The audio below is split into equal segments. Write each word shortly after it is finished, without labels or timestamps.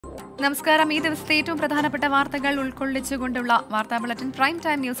നമസ്കാരം. ഈ ദിവസത്തെ ഏറ്റവും പ്രധാനപ്പെട്ട വാർത്തകൾ ഉൾക്കൊള്ളിച്ചുകൊണ്ടുള്ള വാർത്താ ബുള്ളറ്റിൻ പ്രൈം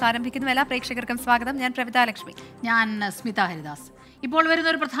ടൈം ന്യൂസ് ആരംഭിക്കുന്നു. എല്ലാ പ്രേക്ഷകർക്കും സ്വാഗതം. ഞാൻ പ്രവിത ലക്ഷ്മി. ഞാൻ സ്മിത ഹരിദാസ്. ഇപ്പോൾ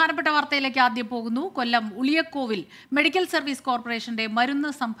വരുന്ന ഒരു പ്രധാനപ്പെട്ട വാർത്തയിലേക്ക് ആദ്യം പോകുന്നു. കൊല്ലം ഉളിയക്കോവിൽ മെഡിക്കൽ സർവീസ് കോർപ്പറേഷന്റെ മരുന്ന്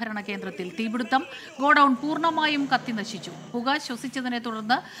സംഭരണ കേന്ദ്രത്തിൽ തീപിടുത്തം. ഗോഡൌൺ പൂർണ്ണമായും കത്തിനശിച്ചു. പുക ശ്വസിച്ചതിനെ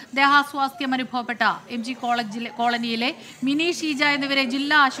തുടർന്ന് ദേഹാസ്വാസ്ഥ്യം അനുഭവപ്പെട്ട MG കോളനിയിലെ മിനി ഷീജ എന്നിവരെ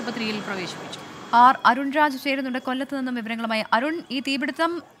ജില്ലാ ആശുപത്രിയിൽ പ്രവേശിപ്പിച്ചു. അരുൺ രാജ് ചേരുന്നുണ്ട് കൊല്ലത്ത് നിന്നും വിവരങ്ങളുമായി. അരുൺ, ഈ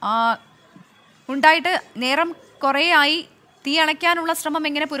തീപിടുത്തം ഉണ്ടായിട്ട് നേരം കുറേയായി. തീ അണയ്ക്കാനുള്ള ശ്രമം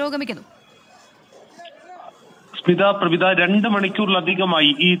എങ്ങനെ പുരോഗമിക്കുന്നു? സ്മിത, പ്രവിത, 2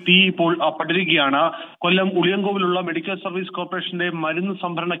 മണിക്കൂറിലധികമായി ഈ തീ ഇപ്പോൾ പടരുകയാണ്. കൊല്ലം ഉളിയങ്കോവിലുള്ള മെഡിക്കൽ സർവീസ് കോർപ്പറേഷന്റെ മരുന്ന്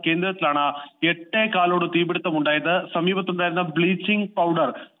സംഭരണ കേന്ദ്രത്തിലാണ് 8:15 തീപിടുത്തം ഉണ്ടായത്. സമീപത്തുണ്ടായിരുന്ന ബ്ലീച്ചിങ് പൗഡർ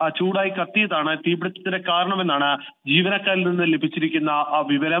ചൂടായി കത്തിയതാണ് തീപിടുത്തത്തിന്റെ കാരണമെന്നാണ് ജീവനക്കാരിൽ നിന്ന് ലഭിച്ചിരിക്കുന്ന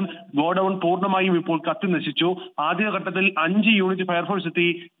വിവരം. ഗോഡൌൺ പൂർണ്ണമായും ഇപ്പോൾ കത്തി നശിച്ചു. ആദ്യഘട്ടത്തിൽ 5 യൂണിറ്റ് ഫയർഫോഴ്സ് എത്തി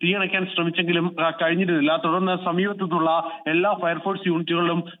തീയണയ്ക്കാൻ ശ്രമിച്ചെങ്കിലും കഴിഞ്ഞിരുന്നില്ല. തുടർന്ന് സമീപത്തുള്ള എല്ലാ ഫയർഫോഴ്സ്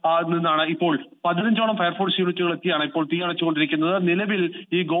യൂണിറ്റുകളിലും നിന്നാണ് ഇപ്പോൾ 15ഓളം ഫയർഫോഴ്സ് യൂണിറ്റുകൾ എത്തിയാണ് ഇപ്പോൾ തീ അണച്ചുകൊണ്ടിരിക്കുന്നത്. നിലവിൽ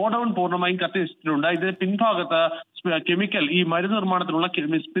ഈ ഗോഡൌൺ പൂർണ്ണമായും കത്തിവെച്ചിട്ടുണ്ട്. ഇതിന് പിൻഭാഗത്ത് കെമിക്കൽ, ഈ മരുന്ന് നിർമ്മാണത്തിനുള്ള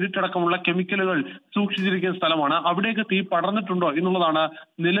സ്പിരിറ്റ് അടക്കമുള്ള കെമിക്കലുകൾ സൂക്ഷിച്ചിരിക്കുന്ന സ്ഥലമാണ്. അവിടേക്ക് തീ പടർന്നിട്ടുണ്ടോ എന്നുള്ളതാണ്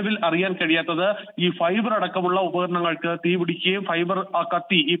നിലവിൽ അറിയാൻ കഴിയാത്തത്. ഈ ഫൈബർ അടക്കമുള്ള ഉപകരണങ്ങൾക്ക് തീ പിടിക്കുകയും ഫൈബർ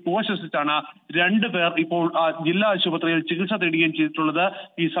കത്തി ഈ പുക ശ്വസിച്ചാണ് 2 പേർ ഇപ്പോൾ ജില്ലാ ആശുപത്രിയിൽ ചികിത്സ തേടുകയും ചെയ്തിട്ടുള്ളത്.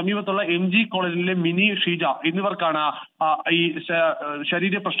 ഈ സമീപത്തുള്ള MG കോളനിയിലെ മിനി ഷീജ എന്നിവർക്കാണ് ഈ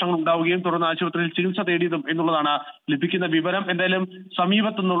ശരീര പ്രശ്നങ്ങൾ ഉണ്ടാവുകയും തുടർന്ന് ആശുപത്രിയിൽ ചികിത്സ തേടിയതും എന്നുള്ളതാണ് ലഭിക്കുന്ന വിവരം. എന്തായാലും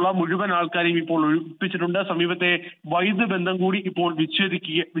സമീപത്തു നിന്നുള്ള മുഴുവൻ ആൾക്കാരെയും ഇപ്പോൾ ഒഴിപ്പിച്ചിട്ടുണ്ട്. സമീപത്തെ വൈദ്യുത ബന്ധം കൂടി ഇപ്പോൾ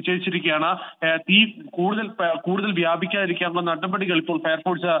വിച്ഛേദിച്ചിരിക്കുകയാണ്. തീ കൂടുതൽ വ്യാപിക്കാതിരിക്കാനുള്ള നടപടികൾ ഇപ്പോൾ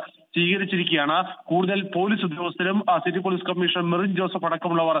ഫയർഫോഴ്സ് സ്വീകരിച്ചിരിക്കുകയാണ്. കൂടുതൽ പോലീസ് ഉദ്യോഗസ്ഥരും city police commissioner Merin Joseph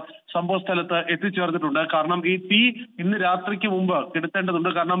അടക്കമുള്ളവർ സംഭവ സ്ഥലത്ത് എത്തിച്ചേർന്നിട്ടുണ്ട്. കാരണം ഈ തീ ഇന്ന് രാത്രിക്ക് മുമ്പ് കെടുത്തേണ്ടതുണ്ട്.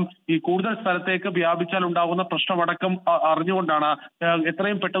 കാരണം ഈ കൂടുതൽ സ്ഥലത്തേക്ക് വ്യാപിച്ചാൽ ഉണ്ടാകുന്ന പ്രശ്നമടക്കം അറിഞ്ഞുകൊണ്ടാണ്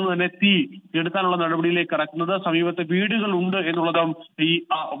എത്രയും പെട്ടെന്ന് തന്നെ തീ കെടുത്താനുള്ള നടപടിയിലേക്ക് കടക്കുന്നത്. സമീപത്തെ വീടുകൾ ഉണ്ട് എന്നുള്ളതും ഈ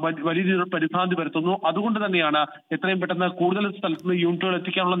വലിയ രീതിയിൽ പരിഭ്രാന്തി വരുത്തുന്നു. അതുകൊണ്ട് തന്നെയാണ് എത്രയും പെട്ടെന്ന് കൂടുതൽ സ്ഥലത്ത് നിന്ന് യൂണിറ്റുകൾ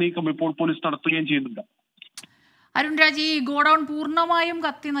എത്തിക്കാനുള്ള നീക്കം ഇപ്പോൾ പോലീസ് നടത്തുകയും ചെയ്യുന്നുണ്ട്. അരുൺ രാജ്, ഈ ഗോഡൌൺ പൂർണ്ണമായും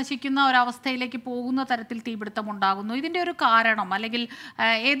കത്തി നശിക്കുന്ന ഒരവസ്ഥയിലേക്ക് പോകുന്ന തരത്തിൽ തീപിടുത്തം ഉണ്ടാകുന്നു. ഇതിന്റെ ഒരു കാരണം, അല്ലെങ്കിൽ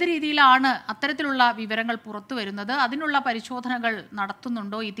ഏത് രീതിയിലാണ് അത്തരത്തിലുള്ള വിവരങ്ങൾ പുറത്തു വരുന്നത്? അതിനുള്ള പരിശോധനകൾ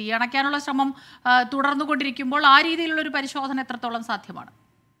നടത്തുന്നുണ്ടോ? ഈ തീ അണയ്ക്കാനുള്ള ശ്രമം തുടർന്നുകൊണ്ടിരിക്കുമ്പോൾ ആ രീതിയിലുള്ള ഒരു പരിശോധന എത്രത്തോളം സാധ്യമാണ്?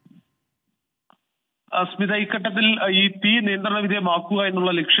 സ്മിത, ഇഘട്ടത്തിൽ ഈ തീ നിയന്ത്രണ വിധേയമാക്കുക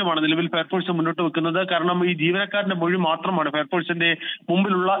എന്നുള്ള ലക്ഷ്യമാണ് നിലവിൽ ഫയർഫോഴ്സ് മുന്നോട്ട് വെക്കുന്നത്. കാരണം ഈ ജീവനക്കാരന്റെ മൊഴി മാത്രമാണ് ഫയർഫോഴ്സിന്റെ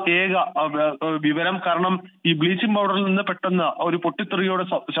മുമ്പിലുള്ള ഏക വിവരം. കാരണം ഈ ബ്ലീച്ചിങ് പൗഡറിൽ നിന്ന് പെട്ടെന്ന് ഒരു പൊട്ടിത്തെറിയോടെ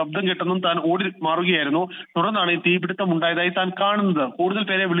ശബ്ദം കേട്ടെന്നും താൻ ഓടി മാറുകയായിരുന്നു. തുടർന്നാണ് ഈ തീപിടുത്തം ഉണ്ടായതായി താൻ കാണുന്നത്. കൂടുതൽ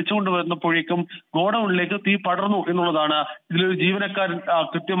പേരെ വിളിച്ചുകൊണ്ട് വരുന്നപ്പോഴേക്കും ഗോഡൌണിലേക്ക് തീ പടർന്നു എന്നുള്ളതാണ് ഇതിലൊരു ജീവനക്കാരൻ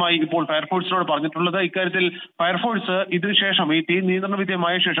കൃത്യമായി ഇപ്പോൾ ഫയർഫോഴ്സിനോട് പറഞ്ഞിട്ടുള്ളത്. ഇക്കാര്യത്തിൽ ഫയർഫോഴ്സ് ഇതിനുശേഷം ഈ തീ നിയന്ത്രണ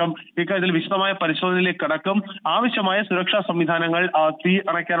വിധേയമായ ശേഷം ഇക്കാര്യത്തിൽ വിശദമായ പരിശോധന കടക്കും. ആവശ്യമായ സുരക്ഷാ സംവിധാനങ്ങൾ, തീ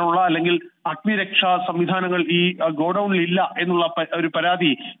അണയ്ക്കാനുള്ള അല്ലെങ്കിൽ അഗ്നിരക്ഷാ സംവിധാനങ്ങൾ ഈ ഗോഡൌണിൽ ഇല്ല എന്നുള്ള ഒരു പരാതി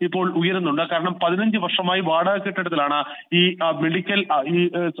ഇപ്പോൾ ഉയരുന്നുണ്ട്. കാരണം 15 വർഷമായി വാടക കെട്ടിടത്തിലാണ് ഈ മെഡിക്കൽ ഈ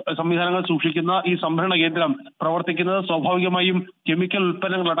സംവിധാനങ്ങൾ സൂക്ഷിക്കുന്ന ഈ സംഭരണ കേന്ദ്രം പ്രവർത്തിക്കുന്നത്. സ്വാഭാവികമായും കെമിക്കൽ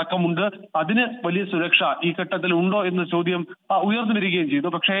ഉൽപ്പന്നങ്ങൾ അടക്കമുണ്ട്. അതിന് വലിയ സുരക്ഷ ഈ ഘട്ടത്തിൽ ഉണ്ടോ എന്ന ചോദ്യം ഉയർന്നു വരികയും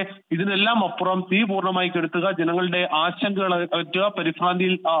ചെയ്തു. പക്ഷേ ഇതിനെല്ലാം അപ്പുറം തീ പൂർണ്ണമായി കെടുത്തുക, ജനങ്ങളുടെ ആശങ്കകൾ അകറ്റുക,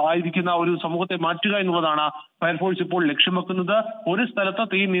 പരിഭ്രാന്തിയിൽ ആയിരിക്കുന്ന ഒരു സമൂഹത്തെ മാറ്റുക എന്നുള്ളതാണ് ഫയർഫോഴ്സ് ഇപ്പോൾ ലക്ഷ്യം വെക്കുന്നത്. ഒരു സ്ഥലത്ത്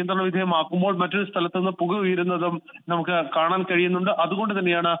തീ നിയന്ത്രണ വിധേയമാക്കുമ്പോൾ മറ്റൊരു സ്ഥലത്ത് നിന്ന് പുക ഉയരുന്നതും നമുക്ക് കാണാൻ കഴിയുന്നുണ്ട്. അതുകൊണ്ട്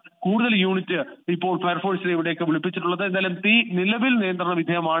തന്നെയാണ് കൂടുതൽ യൂണിറ്റ് ഇപ്പോൾ ഫയർഫോഴ്സിനെ ഇവിടേക്ക് വിളിപ്പിച്ചിട്ടുള്ളത്. എന്തായാലും തീ നിലവിൽ നിയന്ത്രണ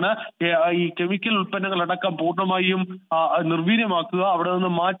വിധേയമാണ്. ഈ കെമിക്കൽ ഉൽപ്പന്നങ്ങൾ അടക്കം പൂർണ്ണമായും നിർവീര്യമാക്കുക, അവിടെ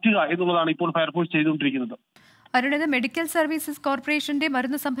നിന്ന് മാറ്റുക എന്നുള്ളതാണ് ഇപ്പോൾ ഫയർഫോഴ്സ് ചെയ്തുകൊണ്ടിരിക്കുന്നത്. അരുൺ, ഇത് മെഡിക്കൽ സർവീസസ് കോർപ്പറേഷന്റെ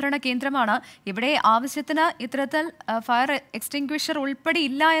മരുന്ന് സംഭരണ കേന്ദ്രമാണ്. ഇവിടെ ആവശ്യത്തിന് ഇത്തരത്തിൽ ഫയർ എക്സ്റ്റിംഗ്വിഷർ ഉൾപ്പെടെ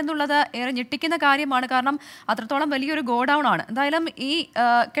ഇല്ല എന്നുള്ളത് ഏറെ ഞെട്ടിക്കുന്ന കാര്യമാണ്. കാരണം അത്രത്തോളം വലിയൊരു ഗോഡൌൺ ആണ്. എന്തായാലും ഈ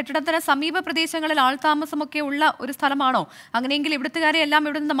കെട്ടിടത്തിന് സമീപ പ്രദേശങ്ങളിൽ ആൾതാമസമൊക്കെ ഉള്ള ഒരു സ്ഥലമാണോ? അങ്ങനെയെങ്കിൽ ഇവിടുത്തുകാരെ എല്ലാം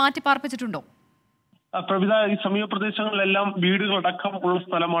ഇവിടെ നിന്ന് മാറ്റി പാർപ്പിച്ചിട്ടുണ്ടോ? പ്രവിധ, ഈ സമീപ പ്രദേശങ്ങളിലെല്ലാം വീടുകളടക്കം ഉള്ള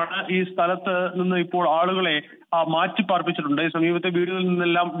സ്ഥലമാണ്. ഈ സ്ഥലത്ത് നിന്ന് ഇപ്പോൾ ആളുകളെ മാറ്റി പാർപ്പിച്ചിട്ടുണ്ട്. ഈ സമീപത്തെ വീടുകളിൽ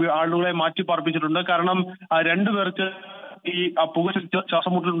നിന്നെല്ലാം ആളുകളെ മാറ്റി പാർപ്പിച്ചിട്ടുണ്ട്. കാരണം 2 പേർക്ക് ഈ പുക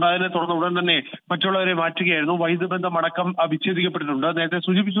ശ്വാസമുട്ടലുണ്ടായതിനെ തുടർന്ന് ഉടൻ തന്നെ മറ്റുള്ളവരെ മാറ്റുകയായിരുന്നു. വൈദ്യുത ബന്ധം അടക്കം വിച്ഛേദിക്കപ്പെട്ടിട്ടുണ്ട്. നേരത്തെ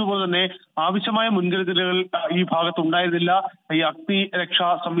സൂചിപ്പിച്ചതുപോലെ തന്നെ ആവശ്യമായ മുൻകരുതലുകൾ ഈ ഭാഗത്ത് ഉണ്ടായിരുന്നില്ല. ഈ അഗ്നി രക്ഷാ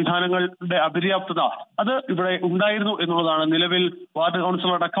സംവിധാനങ്ങളുടെ അപര്യാപ്തത അത് ഇവിടെ ഉണ്ടായിരുന്നു എന്നുള്ളതാണ് നിലവിൽ വാർഡ്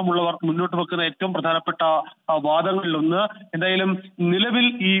കൗൺസിലർ അടക്കമുള്ളവർ മുന്നോട്ട് വെക്കുന്ന ഏറ്റവും പ്രധാനപ്പെട്ട വാദങ്ങളിലൊന്ന്. എന്തായാലും നിലവിൽ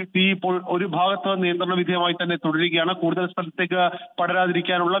ഈ തീ ഇപ്പോൾ ഒരു ഭാഗത്ത് നിയന്ത്രണ വിധേയമായി തന്നെ തുടരുകയാണ്. കൂടുതൽ സ്ഥലത്തേക്ക്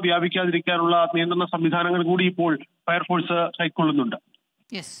പടരാതിരിക്കാനുള്ള, വ്യാപിക്കാതിരിക്കാനുള്ള നിയന്ത്രണ സംവിധാനങ്ങൾ കൂടി ഇപ്പോൾ ഫയർഫോഴ്സ് കൈക്കൊള്ളുന്നുണ്ട്.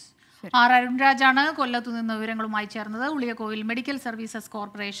 ആർ അരുൺരാജാണ് കൊല്ലത്തു നിന്ന് വിവരങ്ങളുമായി ചേർന്നത്. ഉളിയക്കോവിൽ മെഡിക്കൽ സർവീസസ്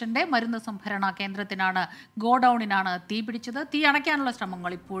കോർപ്പറേഷന്റെ മരുന്ന് സംഭരണ കേന്ദ്രത്തിനാണ് ഗോഡൌണിനാണ് തീപിടിച്ചത്. തീ അണയ്ക്കാനുള്ള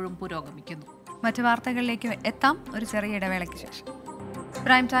ശ്രമങ്ങൾ ഇപ്പോഴും പുരോഗമിക്കുന്നു. മറ്റു വാർത്തകളിലേക്ക് എത്താം ഒരു ചെറിയ ഇടവേളയ്ക്ക് ശേഷം.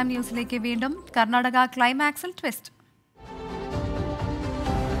 പ്രൈം ടൈം ന്യൂസിലേക്ക് വീണ്ടും. കർണാടക ക്ലൈമാക്സിൽ ട്വിസ്റ്റ്.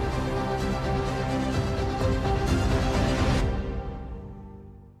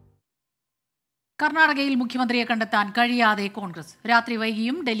 കർണാടകയിൽ മുഖ്യമന്ത്രിയെ കണ്ടെത്താൻ കഴിയാതെ കോൺഗ്രസ്. രാത്രി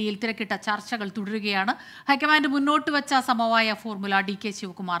വൈകിയും ഡൽഹിയിൽ തിരക്കിട്ട ചർച്ചകൾ തുടരുകയാണ്. ഹൈക്കമാൻഡ് മുന്നോട്ട് വെച്ച സമവായ ഫോർമുല DK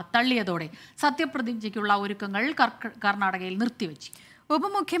ശിവകുമാർ തള്ളിയതോടെ സത്യപ്രതിജ്ഞയ്ക്കുള്ള ഒരുക്കങ്ങൾ കർണാടകയിൽ നിർത്തിവെച്ചു.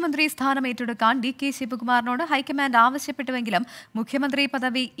 ഉപമുഖ്യമന്ത്രി സ്ഥാനം ഏറ്റെടുക്കാൻ DK ശിവകുമാറിനോട് ഹൈക്കമാൻഡ് ആവശ്യപ്പെട്ടുവെങ്കിലും മുഖ്യമന്ത്രി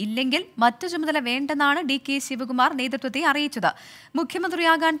പദവി ഇല്ലെങ്കിൽ മറ്റു ചുമതല വേണ്ടെന്നാണ് DK ശിവകുമാർ നേതൃത്വത്തെ അറിയിച്ചത്.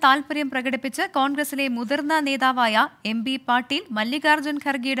 മുഖ്യമന്ത്രിയാകാൻ താൽപര്യം പ്രകടിപ്പിച്ച് കോൺഗ്രസിലെ മുതിർന്ന നേതാവായ MB പാട്ടീൽ മല്ലികാർജ്ജുൻ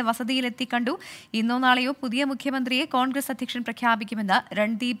ഖർഗെയുടെ വസതിയിലെത്തി കണ്ടു. ഇന്നോ നാളെയോ പുതിയ മുഖ്യമന്ത്രിയെ കോൺഗ്രസ് അധ്യക്ഷൻ പ്രഖ്യാപിക്കുമെന്ന്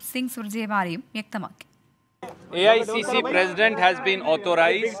രൺദീപ് സിംഗ് സുർജേവാലയും വ്യക്തമാക്കി. AICC President has been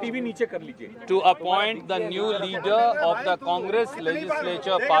authorized to appoint the new leader of the Congress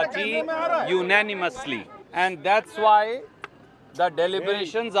Legislature Party unanimously, and that's why the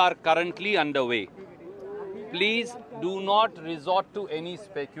deliberations are currently underway. Please do not resort to any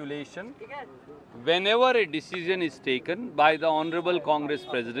speculation. Whenever a decision is taken by the Honorable Congress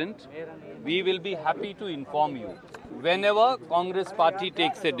President, we will be happy to inform you. Whenever Congress Party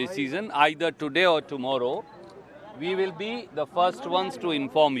takes a decision, either today or tomorrow, we will be the first ones to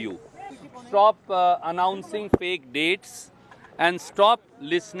inform you. Stop announcing fake dates and stop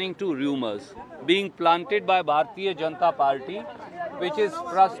listening to rumors being planted by Bharatiya Janata Party, which is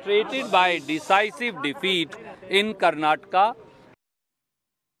frustrated by decisive defeat in Karnataka.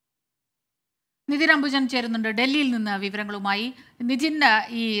 Nitin Ambujan ചേരുന്നുണ്ട് ഡൽഹിയിൽ നിന്ന് വിവരങ്ങളുമായി. നിതിൻ,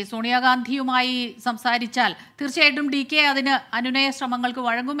 ഈ സോണിയാഗാന്ധിയുമായി സംസാരിച്ചാൽ തീർച്ചയായിട്ടും DK അതിന് അനുനയ ശ്രമങ്ങൾക്ക്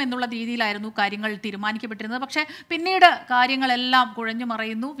വഴങ്ങുമെന്നുള്ള രീതിയിലായിരുന്നു കാര്യങ്ങൾ തീരുമാനിക്കപ്പെട്ടിരുന്നത്. പക്ഷേ പിന്നീട് കാര്യങ്ങളെല്ലാം കുഴഞ്ഞു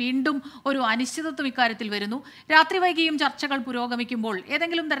മറയുന്നു. വീണ്ടും ഒരു അനിശ്ചിതത്വം ഇക്കാര്യത്തിൽ വരുന്നു. രാത്രി വൈകിയും ചർച്ചകൾ പുരോഗമിക്കുമ്പോൾ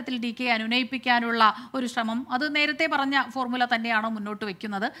ഏതെങ്കിലും തരത്തിൽ DK അനുനയിപ്പിക്കാനുള്ള ഒരു ശ്രമം, അത് നേരത്തെ പറഞ്ഞ ഫോർമുല തന്നെയാണോ മുന്നോട്ട്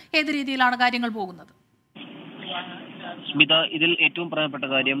വയ്ക്കുന്നത്? ഏത് രീതിയിലാണ് കാര്യങ്ങൾ പോകുന്നത്? സ്മിത, ഇതിൽ ഏറ്റവും പ്രധാനപ്പെട്ട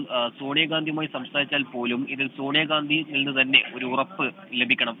കാര്യം സോണിയാഗാന്ധിയുമായി സംസാരിച്ചാൽ പോലും ഇതിൽ സോണിയാഗാന്ധിയിൽ നിന്ന് തന്നെ ഒരു ഉറപ്പ്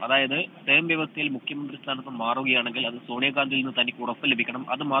ലഭിക്കണം. അതായത് ടേം വ്യവസ്ഥയിൽ മുഖ്യമന്ത്രി സ്ഥാനത്ത് മാറുകയാണെങ്കിൽ അത് സോണിയാഗാന്ധിയിൽ നിന്ന് തനിക്ക് ഉറപ്പ് ലഭിക്കണം.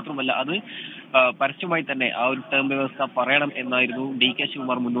 അത് മാത്രമല്ല, അത് പരസ്യമായി തന്നെ ആ ഒരു ടേം വ്യവസ്ഥ പറയണം എന്നായിരുന്നു DK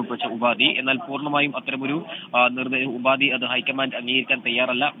ശിവകുമാർ മുന്നോട്ട് വെച്ച ഉപാധി. എന്നാൽ പൂർണ്ണമായും അത്തരമൊരു ഉപാധി അത് ഹൈക്കമാൻഡ് അംഗീകരിക്കാൻ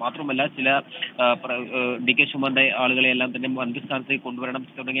തയ്യാറല്ല. മാത്രമല്ല, ചില DK ശിവകുമാറിന്റെ ആളുകളെയെല്ലാം തന്നെ മന്ത്രിസ്ഥാനത്തേക്ക് കൊണ്ടുവരണം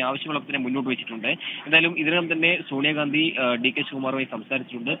തുടങ്ങിയ ആവശ്യങ്ങളൊക്കെ തന്നെ മുന്നോട്ട് വെച്ചിട്ടുണ്ട്. എന്തായാലും ഇതിനകം തന്നെ സോണിയാഗാന്ധി DK ശിവകുമാറുമായി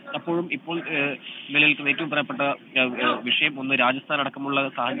സംസാരിച്ചിട്ടുണ്ട്. അപ്പോഴും ഇപ്പോൾ നിലനിൽക്കുന്ന ഏറ്റവും പ്രധാനപ്പെട്ട വിഷയം ഒന്ന് രാജസ്ഥാൻ അടക്കമുള്ള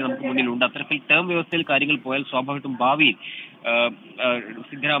സാഹചര്യം നമുക്ക് മുന്നിലുണ്ട്. അത്തരത്തിൽ ടേം വ്യവസ്ഥയിൽ കാര്യങ്ങൾ പോയാൽ സ്വാഭാവികമായിട്ടും ഭാവിയിൽ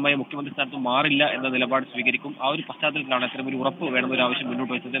സിദ്ധരാമയ്യ മുഖ്യമന്ത്രി സ്ഥാനത്ത് മാറില്ല എന്ന നിലപാട് സ്വീകരിക്കും. ആ ഒരു പശ്ചാത്തലത്തിലാണ് അത്തരം ഒരു ഉറപ്പ് വേണമെന്നൊരു ആവശ്യം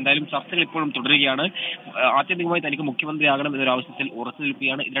മുന്നോട്ട് വെച്ചത്. എന്തായാലും ചർച്ചകൾ ഇപ്പോഴും തുടരുകയാണ്. ആത്യന്തികമായി തനിക്ക് മുഖ്യമന്ത്രിയാകണം എന്നൊരു ആവശ്യത്തിൽ ഉറച്ചു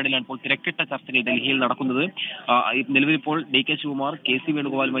നിൽക്കുകയാണ്. ഇതിനിടയിലാണ് ഇപ്പോൾ തിരക്കിട്ട ചർച്ചകൾ ഡൽഹിയിൽ നടക്കുന്നത്. നിലവിൽ ഇപ്പോൾ DK ശിവകുമാർ KC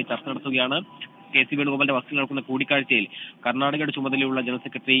വേണുഗോപാലുമായി ചർച്ച നടത്തുകയാണ്. KC വേണുഗോപാലിന്റെ വസതിയിൽ നടക്കുന്ന കൂടിക്കാഴ്ചയിൽ കർണാടകയുടെ ചുമതലയുള്ള ജനറൽ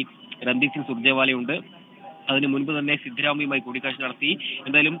സെക്രട്ടറി രൺദീപ് സിംഗ് സുർജേവാലയുണ്ട്. അതിന് മുൻപ് തന്നെ സിദ്ധരാമയ്യയുമായി കൂടിക്കാഴ്ച നടത്തി.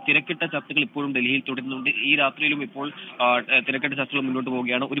 എന്തായാലും തിരക്കിട്ട ചർച്ചകൾ ഇപ്പോഴും ഡൽഹിയിൽ തുടരുന്നുണ്ട്. ഈ രാത്രിയിലും ഇപ്പോൾ തിരക്കിട്ട ചർച്ചകൾ മുന്നോട്ട്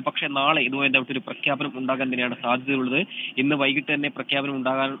പോവുകയാണ്. ഒരു പക്ഷേ നാളെ ഇതുമായി ബന്ധപ്പെട്ട ഒരു പ്രഖ്യാപനം ഉണ്ടാകാൻ തന്നെയാണ് സാധ്യതയുള്ളത്. ഇന്ന് വൈകിട്ട് തന്നെ പ്രഖ്യാപനം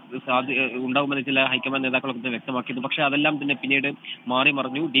ഉണ്ടാകുമെന്ന് ചില ഹൈക്കമാൻഡ് നേതാക്കളൊക്കെ തന്നെ വ്യക്തമാക്കിയിരുന്നു. പക്ഷേ അതെല്ലാം തന്നെ പിന്നീട് മാറി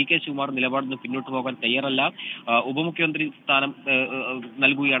മറിഞ്ഞു. DK ശിവകുമാർ നിലപാടിൽ നിന്ന് പിന്നോട്ട് പോകാൻ തയ്യാറല്ല. ഉപമുഖ്യമന്ത്രി സ്ഥാനം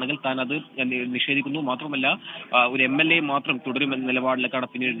നൽകുകയാണെങ്കിൽ താൻ അത് നിഷേധിക്കുന്നു. മാത്രമല്ല, ഒരു MLA മാത്രം തുടരുമെന്ന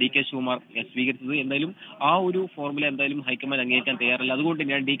നിലപാടിലേക്കാണ് പിന്നീട് DK ശിവകുമാർ സ്വീകരിച്ചത്. എന്തായാലും ആ ഒരു ഫോർമുല എന്തായാലും ഹൈക്കമാൻഡ് അംഗീകരിക്കാൻ തയ്യാറല്ല. അതുകൊണ്ട്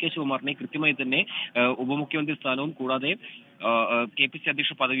തന്നെയാണ് DK ശിവകുമാറിനെ കൃത്യമായി തന്നെ ഉപമുഖ്യമന്ത്രി സ്ഥാനവും കൂടാതെ KPC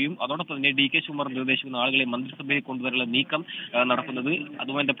അധ്യക്ഷ പദവിയും അതോടൊപ്പം തന്നെ DK ശിവകുമാർ നിർദ്ദേശിക്കുന്ന ആളുകളെ മന്ത്രിസഭയിൽ കൊണ്ടുവരാനുള്ള നീക്കം നടക്കുന്നത്.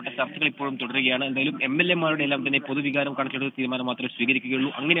 അതുമായി ബന്ധപ്പെട്ട ചർച്ചകൾ ഇപ്പോഴും തുടരുകയാണ്. എന്തായാലും MLA-മാരുടെ എല്ലാം തന്നെ പൊതുവികാരം കണക്കിലെടുത്ത തീരുമാനം മാത്രമേ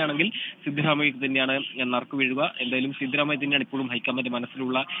സ്വീകരിക്കുകയുള്ളൂ. അങ്ങനെയാണെങ്കിൽ സിദ്ധരാമയ്യക്ക് തന്നെയാണ് നറുക്ക് വീഴുക. എന്തായാലും സിദ്ധരാമയ്യ തന്നെയാണ് ഇപ്പോഴും ഹൈക്കമാൻഡ്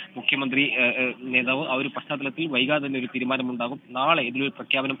മനസ്സിലുള്ള മുഖ്യമന്ത്രി നേതാവ്. ആ ഒരു പശ്ചാത്തലത്തിൽ വൈകാതെ തന്നെ ഒരു തീരുമാനമുണ്ടാകും. നാളെ ഇതിലൊരു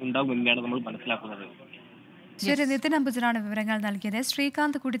പ്രഖ്യാപനം ഉണ്ടാകും എന്നാണ് നമ്മൾ മനസ്സിലാക്കുന്നത്. ശരി, നിതിൻ അംബുജനാണ് വിവരങ്ങൾ നൽകിയത്.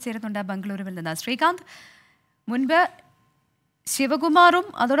 ശ്രീകാന്ത് കൂടി ചേരുന്നുണ്ട് ബംഗളൂരുവിൽ നിന്ന്. ശ്രീകാന്ത്, മുൻപ് ശിവകുമാറും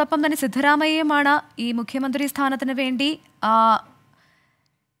അതോടൊപ്പം തന്നെ സിദ്ധരാമയ്യയുമാണ് ഈ മുഖ്യമന്ത്രി സ്ഥാനത്തിന് വേണ്ടി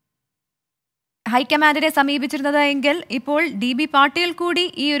ഹൈക്കമാൻഡിനെ സമീപിച്ചിരുന്നത് എങ്കിൽ ഇപ്പോൾ DB പാട്ടീൽ കൂടി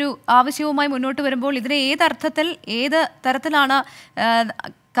ഈ ഒരു ആവശ്യവുമായി മുന്നോട്ട് വരുമ്പോൾ ഇതിനെ ഏത് തരത്തിലാണ്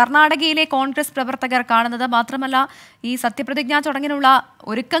കർണാടകയിലെ കോൺഗ്രസ് പ്രവർത്തകർ കാണുന്നത്? മാത്രമല്ല, ഈ സത്യപ്രതിജ്ഞാ ചടങ്ങിനുള്ള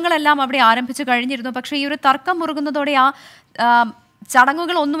ഒരുക്കങ്ങളെല്ലാം അവിടെ ആരംഭിച്ചു കഴിഞ്ഞിരുന്നു. പക്ഷേ ഈ ഒരു തർക്കം മുറുകുന്നതോടെ ആ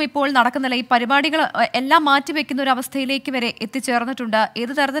ചടങ്ങുകളൊന്നും ഇപ്പോൾ നടക്കുന്നില്ല. ഈ പരിപാടികൾ എല്ലാം മാറ്റിവെക്കുന്ന ഒരു അവസ്ഥയിലേക്ക് വരെ എത്തിച്ചേർന്നിട്ടുണ്ട്.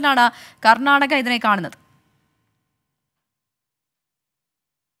 ഏത് തരത്തിലാണ് കർണാടക ഇതിനെ കാണുന്നത്?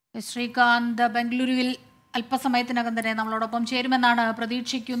 ശ്രീകാന്ത് ബംഗളൂരുവിൽ അല്പസമയത്തിനകം തന്നെ നമ്മളോടൊപ്പം ചേരുമെന്നാണ്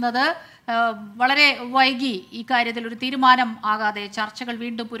പ്രതീക്ഷിക്കുന്നത്. വളരെ വൈകി ഈ കാര്യത്തിൽ ഒരു തീരുമാനം ആകാതെ ചർച്ചകൾ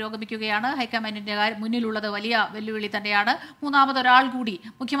വീണ്ടും പുരോഗമിക്കുകയാണ്. ഹൈക്കമാൻഡിന്റെ മുന്നിലുള്ളത് വലിയ വെല്ലുവിളി തന്നെയാണ്. മൂന്നാമതൊരാൾ കൂടി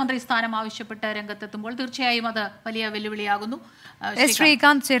മുഖ്യമന്ത്രി സ്ഥാനം ആവശ്യപ്പെട്ട് രംഗത്തെത്തുമ്പോൾ തീർച്ചയായും അത് വലിയ വെല്ലുവിളിയാകുന്നു.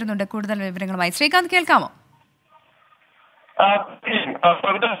 ശ്രീകാന്ത് ചേരുന്നുണ്ട് കൂടുതൽ വിവരങ്ങളുമായി. ശ്രീകാന്ത്, കേൾക്കാമോ?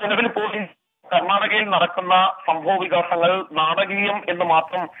 കർണാടകയിൽ നടക്കുന്ന സംഭവ വികാസങ്ങൾ നാടകീയം എന്ന്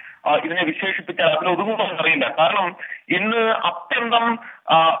മാത്രം ഇതിനെ വിശേഷിപ്പിച്ചാൽ അതിലൊതുങ്ങുമെന്ന് അറിയില്ല. കാരണം ഇന്ന് അത്യന്തം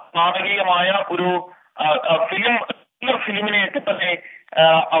നാടകീയമായ ഒരു ഫിലിമിനെയൊക്കെ തന്നെ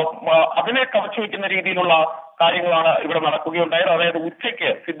അതിനെ കവച്ചു വയ്ക്കുന്ന രീതിയിലുള്ള കാര്യങ്ങളാണ് ഇവിടെ നടക്കുകയുണ്ടായത്. അതായത് ഉച്ചയ്ക്ക്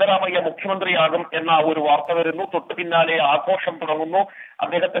സിദ്ധരാമയ്യ മുഖ്യമന്ത്രിയാകും എന്ന ഒരു വാർത്ത വരുന്നു. തൊട്ടു പിന്നാലെ ആഘോഷം തുടങ്ങുന്നു.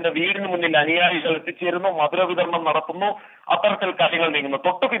 അദ്ദേഹത്തിന്റെ വീടിന് മുന്നിൽ അനുയായികൾ എത്തിച്ചേരുന്നു, മധുര വിതരണം നടത്തുന്നു, അത്തരത്തിൽ കാര്യങ്ങൾ നീങ്ങുന്നു.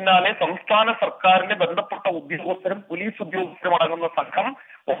 തൊട്ടു പിന്നാലെ സംസ്ഥാന സർക്കാരിന്റെ ബന്ധപ്പെട്ട ഉദ്യോഗസ്ഥരും പോലീസ് ഉദ്യോഗസ്ഥരും അടങ്ങുന്ന സംഘം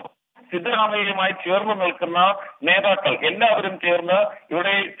സിദ്ധരാമയ്യയുമായി ചേർന്ന് നിൽക്കുന്ന നേതാക്കൾ എല്ലാവരും ചേർന്ന്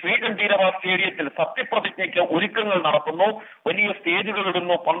ഇവിടെ ശ്രീകണ്ഠീരവ സ്റ്റേഡിയത്തിൽ സത്യപ്രതിജ്ഞയ്ക്ക് ഒരുക്കങ്ങൾ നടത്തുന്നു. വലിയ സ്റ്റേജുകൾ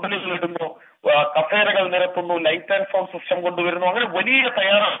ഇടുന്നു, പന്തലുകൾ ഇടുന്നു, കസേരകൾ നിരത്തുന്നു, ലൈറ്റ് ആൻഡ് സൗണ്ട് സിസ്റ്റം കൊണ്ടുവരുന്നു. അങ്ങനെ വലിയ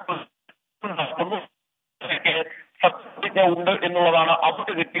തയ്യാറെടുപ്പ് നടത്തുന്നു. സത്യപ്രതിജ്ഞ ഉണ്ട് എന്നുള്ളതാണ്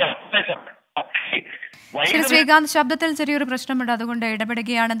അവർക്ക് കിട്ടിയ സന്ദേശം. ശ്രീകാന്ത്, ശബ്ദത്തിൽ ചെറിയൊരു പ്രശ്നമുണ്ട്, അതുകൊണ്ട്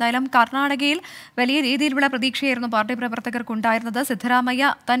ഇടപെടുകയാണ്. എന്തായാലും കർണാടകയിൽ വലിയ രീതിയിലുള്ള പ്രതീക്ഷയായിരുന്നു പാർട്ടി പ്രവർത്തകർക്കുണ്ടായിരുന്നത്. സിദ്ധരാമയ്യ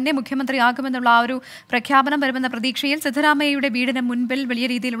തന്നെ മുഖ്യമന്ത്രിയാകുമെന്നുള്ള ആ ഒരു പ്രഖ്യാപനം വരുമെന്ന പ്രതീക്ഷയിൽ സിദ്ധരാമയ്യയുടെ വീടിന് മുൻപിൽ വലിയ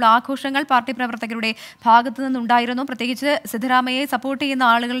രീതിയിലുള്ള ആഘോഷങ്ങൾ പാർട്ടി പ്രവർത്തകരുടെ ഭാഗത്തു നിന്നുണ്ടായിരുന്നു. പ്രത്യേകിച്ച് സിദ്ധരാമയ്യയെ സപ്പോർട്ട് ചെയ്യുന്ന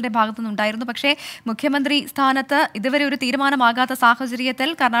ആളുകളുടെ ഭാഗത്തു നിന്നുണ്ടായിരുന്നു. പക്ഷേ മുഖ്യമന്ത്രി സ്ഥാനത്ത് ഇതുവരെ ഒരു തീരുമാനമാകാത്ത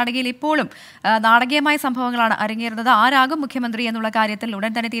സാഹചര്യത്തിൽ കർണാടകയിൽ ഇപ്പോഴും നാടകീയമായ സംഭവങ്ങളാണ് അരങ്ങേറുന്നത്. ആരാകും മുഖ്യമന്ത്രി എന്നുള്ള കാര്യത്തിൽ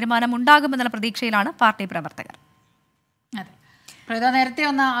ഉടൻ തന്നെ തീരുമാനം ഉണ്ടാകുമെന്നുള്ള പ്രതീക്ഷയിലാണ് പാർട്ടി പ്രവർത്തകർ. പ്രവിത, നേരത്തെ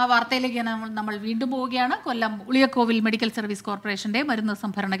വന്ന ആ വാർത്തയിലേക്ക് നമ്മൾ വീണ്ടും പോവുകയാണ്. കൊല്ലം ഉളിയക്കോവിൽ മെഡിക്കൽ സർവീസ് കോർപ്പറേഷന്റെ മരുന്ന്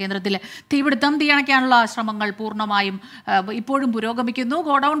സംഭരണ കേന്ദ്രത്തിൽ തീയണയ്ക്കാനുള്ള ശ്രമങ്ങൾ പൂർണ്ണമായും ഇപ്പോഴും പുരോഗമിക്കുന്നു.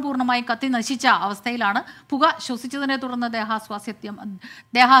 ഗോഡൌൺ പൂർണ്ണമായും കത്തി നശിച്ച അവസ്ഥയിലാണ്. പുക ശ്വസിച്ചതിനെ തുടർന്ന്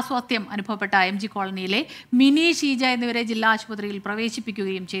ദേഹാസ്വാസ്ഥ്യം അനുഭവപ്പെട്ട MG കോളനിയിലെ മിനി ഷീജ എന്നിവരെ ജില്ലാ ആശുപത്രിയിൽ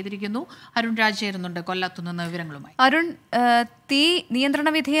പ്രവേശിപ്പിക്കുകയും ചെയ്തിരിക്കുന്നു. അരുൺ രാജ് ചേരുന്നുണ്ട് കൊല്ലത്തുനിന്ന് വിവരങ്ങളുമായി. അരുൺ, തീ നിയന്ത്രണ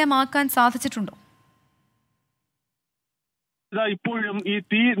വിധേയമാക്കാൻ സാധിച്ചിട്ടുണ്ടോ? ഇപ്പോഴും ഈ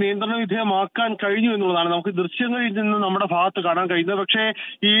തീ നിയന്ത്രണ വിധേയമാക്കാൻ കഴിഞ്ഞു എന്നുള്ളതാണ് നമുക്ക് ദൃശ്യങ്ങളിൽ നിന്ന് നമ്മുടെ ഭാഗത്ത് കാണാൻ കഴിയുന്നത്. പക്ഷേ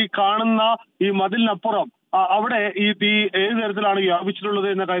ഈ കാണുന്ന ഈ മതിലിനപ്പുറം അവിടെ ഈ തീ ഏത് തരത്തിലാണ് വ്യാപിച്ചിട്ടുള്ളത്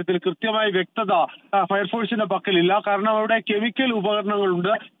എന്ന കാര്യത്തിൽ കൃത്യമായ വ്യക്തത ഫയർഫോഴ്സിന്റെ പക്കലില്ല. കാരണം അവിടെ കെമിക്കൽ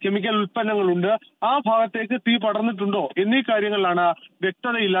ഉപകരണങ്ങളുണ്ട്, കെമിക്കൽ ഉൽപ്പന്നങ്ങളുണ്ട്. ആ ഭാഗത്തേക്ക് തീ പടർന്നിട്ടുണ്ടോ എന്നീ കാര്യങ്ങളിലാണ്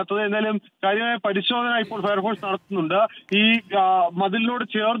വ്യക്തതയില്ലാത്തത്. എന്നാലും കാര്യമായ പരിശോധന ഇപ്പോൾ ഫയർഫോഴ്സ് നടത്തുന്നുണ്ട്. ഈ മതിലിനോട്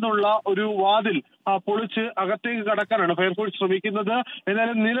ചേർന്നുള്ള ഒരു വാതിൽ പൊളിച്ച് അകത്തേക്ക് കടക്കാനാണ് ഫയർഫോഴ്സ് ശ്രമിക്കുന്നത്.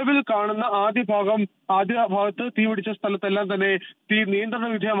 എന്നാലും നിലവിൽ കാണുന്ന ആദ്യ ഭാഗത്ത് തീ പിടിച്ച സ്ഥലത്തെല്ലാം തന്നെ തീ നിയന്ത്രണ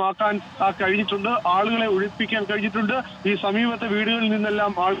വിധേയമാക്കാൻ കഴിഞ്ഞിട്ടുണ്ട്. ആളുകളെ ഒഴിപ്പിക്കാൻ കഴിഞ്ഞിട്ടുണ്ട്. ഈ സമീപത്തെ വീടുകളിൽ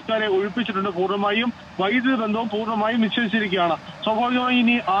നിന്നെല്ലാം ആൾക്കാരെ ഒഴിപ്പിച്ചിട്ടുണ്ട്. പൂർണ്ണമായും വൈദ്യുതി ബന്ധവും പൂർണ്ണമായും വിച്ഛേദിച്ചിരിക്കുകയാണ്. സ്വാഭാവികമായി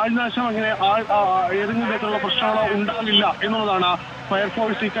ഇനി ആൾനാശം അങ്ങനെ ഏതെങ്കിലും തരത്തിലുള്ള പ്രശ്നങ്ങളോ ഉണ്ടാകില്ല എന്നുള്ളതാണ്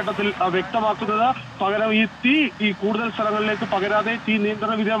ഫയർഫോഴ്സ് ഇഘട്ടത്തിൽ വ്യക്തമാക്കുന്നത്. പകരം ഈ കൂടുതൽ സ്ഥലങ്ങളിലേക്ക് പകരാതെ തീ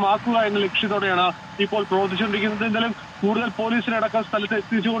നിയന്ത്രണ വിധേയമാക്കുക എന്ന ലക്ഷ്യത്തോടെയാണ് ഇപ്പോൾ പ്രവർത്തിച്ചുകൊണ്ടിരിക്കുന്നത്. എന്തായാലും കൂടുതൽ പോലീസിനടക്കം സ്ഥലത്ത്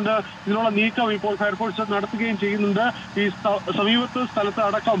എത്തിച്ചുകൊണ്ട് ഇതിനുള്ള നീക്കം ഇപ്പോൾ ഫയർഫോഴ്സ് നടത്തുകയും ചെയ്യുന്നുണ്ട്. ഈ സമീപത്ത് സ്ഥലത്ത്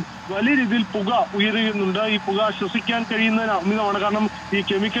അടക്കം വലിയ രീതിയിൽ പുക ഉയരുന്നുണ്ട്. ഈ പുക ശ്വസിക്കാൻ കഴിയുന്നതിന് അമിതമാണ്. കാരണം ഈ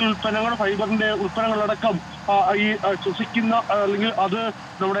കെമിക്കൽ ഉൽപ്പന്നങ്ങൾ, ഫൈബറിന്റെ ഉൽപ്പന്നങ്ങളടക്കം ഈ ശ്വസിക്കുന്ന അല്ലെങ്കിൽ അത്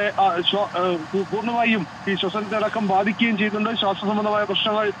നമ്മുടെ പൂർണ്ണമായും ഈ ശ്വസനത്തെ അടക്കം ബാധിക്കുകയും ചെയ്യുന്നുണ്ട്. ശ്വാസ സംബന്ധമായ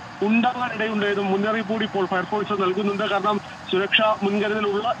പ്രശ്നങ്ങൾ ഉണ്ടാകാനിടയുണ്ടായതും മുന്നറിയിപ്പ് കൂടി ഇപ്പോൾ ഫയർഫോഴ്സ് നൽകുന്നുണ്ട്. കാരണം സുരക്ഷാ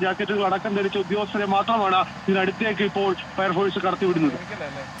മുൻകരുതലുള്ള ജാക്കറ്റുകൾ അടക്കം ധരിച്ച ഉദ്യോഗസ്ഥരെ മാത്രമാണ് ഇതിനടുത്തേക്ക് ഇപ്പോൾ ഫയർഫോഴ്സ് കടത്തിവിടുന്നത്.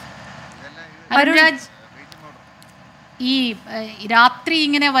 ഈ രാത്രി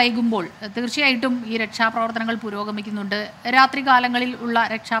ഇങ്ങനെ വൈകുമ്പോൾ തീർച്ചയായിട്ടും ഈ രക്ഷാപ്രവർത്തനങ്ങൾ പുരോഗമിക്കുന്നുണ്ട്. രാത്രി കാലങ്ങളിൽ ഉള്ള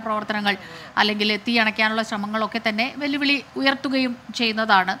രക്ഷാപ്രവർത്തനങ്ങൾ അല്ലെങ്കിൽ തീ അണയ്ക്കാനുള്ള ശ്രമങ്ങളൊക്കെ തന്നെ വെല്ലുവിളി ഉയർത്തുകയും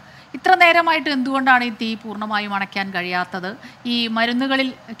ചെയ്യുന്നതാണ്. ഇത്ര നേരമായിട്ട് എന്തുകൊണ്ടാണ് ഈ തീ പൂർണ്ണമായും അണയ്ക്കാൻ കഴിയാത്തത്? ഈ മരുന്നുകളിൽ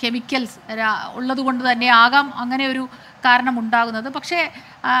കെമിക്കൽസ് ഉള്ളതുകൊണ്ട് തന്നെ ആകാം അങ്ങനെ ഒരു കാരണം ഉണ്ടാകുന്നത്. പക്ഷേ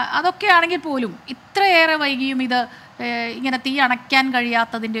അതൊക്കെയാണെങ്കിൽ പോലും ഇത്രയേറെ വൈകിയും ഇത് ഇങ്ങനെ തീ അണയ്ക്കാൻ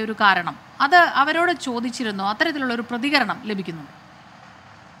കഴിയാത്തതിൻ്റെ ഒരു കാരണം അത് അവരോട് ചോദിച്ചിരുന്നു. അത്തരത്തിലുള്ള ഒരു പ്രതികരണം ലഭിക്കുന്നുണ്ട്.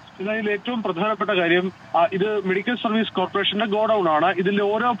 ഇതിൽ ഏറ്റവും പ്രധാനപ്പെട്ട കാര്യം ഇത് മെഡിക്കൽ സർവീസ് കോർപ്പറേഷന്റെ ഗോഡൌൺ ആണ്. ഇതിന്റെ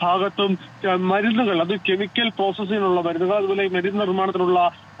ഓരോ ഭാഗത്തും മരുന്നുകൾ, അത് കെമിക്കൽ പ്രോസസ്സിങ്ങിനുള്ള മരുന്നുകൾ, അതുപോലെ മരുന്ന് നിർമ്മാണത്തിനുള്ള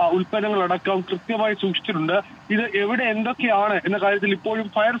ഉൽപ്പന്നങ്ങളടക്കം കൃത്യമായി സൂക്ഷിച്ചിട്ടുണ്ട്. ഇത് എവിടെ എന്തൊക്കെയാണ് എന്ന കാര്യത്തിൽ ഇപ്പോഴും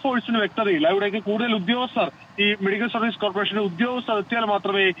ഫയർഫോഴ്സിന് വ്യക്തതയില്ല. ഇവിടേക്ക് കൂടുതൽ ഉദ്യോഗസ്ഥർ ഈ മെഡിക്കൽ സർവീസ് കോർപ്പറേഷന്റെ ഉദ്യോഗസ്ഥർ എത്തിയാൽ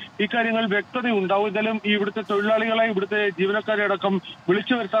മാത്രമേ ഇക്കാര്യങ്ങൾ വ്യക്തത ഉണ്ടാവൂ. എന്തായാലും ഈ ഇവിടുത്തെ തൊഴിലാളികളെ ഇവിടുത്തെ ജീവനക്കാരെ അടക്കം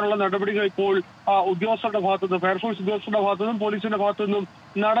വിളിച്ചു വരുത്താനുള്ള നടപടികൾ ഇപ്പോൾ ഉദ്യോഗസ്ഥരുടെ ഭാഗത്തുനിന്നും ഫയർഫോഴ്സ് ഉദ്യോഗസ്ഥരുടെ ഭാഗത്തുനിന്നും പോലീസിന്റെ ഭാഗത്തുനിന്നും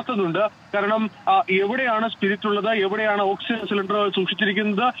നടത്തുന്നുണ്ട്. കാരണം എവിടെയാണ് സ്പിരിറ്റ് ഉള്ളത്, എവിടെയാണ് ഓക്സിജൻ സിലിണ്ടറുകൾ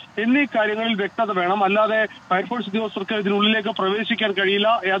സൂക്ഷിച്ചിരിക്കുന്നത് എന്നീ കാര്യങ്ങളിൽ വ്യക്തത വേണം. അല്ലാതെ ഫയർഫോഴ്സ് ഉദ്യോഗസ്ഥർക്ക് ഇതിനുള്ളിലേക്ക് പ്രവേശിക്കാൻ കഴിയില്ല.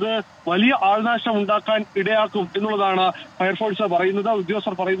 അത് വലിയ ആൾനാശം ഉണ്ടാക്കാൻ ഇടയാക്കും എന്നുള്ളതാണ് ഫയർഫോഴ്സ് പറയുന്നത്,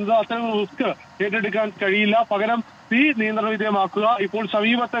 ഉദ്യോഗസ്ഥർ പറയുന്നത്. അത്തരം റിസ്ക് ഏറ്റെടുക്കാൻ കഴിയില്ല. പകരം തീ നിയന്ത്രണ വിധേയമാക്കുക. ഇപ്പോൾ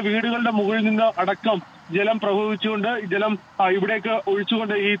സമീപത്തെ വീടുകളുടെ മുകളിൽ നിന്ന് അടക്കം ജലം പ്രവഹിച്ചുകൊണ്ട് ജലം ഇവിടേക്ക്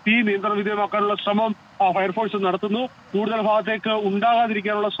ഒഴിച്ചുകൊണ്ട് ഈ തീ നിയന്ത്രണ വിധേയമാക്കാനുള്ള ശ്രമം ഫയർഫോഴ്സ് നടത്തുന്നു. കൂടുതൽ ഭാഗത്തേക്ക്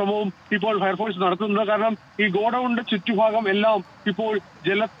ഉണ്ടാകാതിരിക്കാനുള്ള ശ്രമവും ഇപ്പോൾ ഫയർഫോഴ്സ് നടത്തുന്നുണ്ട്. കാരണം ഈ ഗോഡൌണിന്റെ ചുറ്റുഭാഗം എല്ലാം ഇപ്പോൾ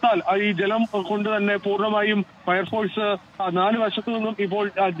ജലത്താൽ ഈ ജലം കൊണ്ട് തന്നെ പൂർണ്ണമായും ഫയർഫോഴ്സ് 4 വശത്തു നിന്നും ഇപ്പോൾ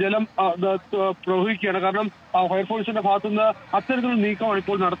ജലം പ്രവഹിക്കുകയാണ്. കാരണം ഫയർഫോഴ്സിന്റെ ഭാഗത്തുനിന്ന് അത്തരത്തിലുള്ള നീക്കമാണ്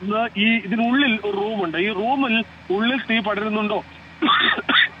ഇപ്പോൾ നടത്തുന്നത്. ഇതിനുള്ളിൽ ഒരു റൂമുണ്ട്. ഈ റൂമിൽ ഉള്ളിൽ തീ പടരുന്നുണ്ടോ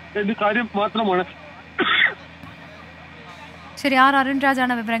എന്ന കാര്യം മാത്രമാണ്. ശരി, ആർ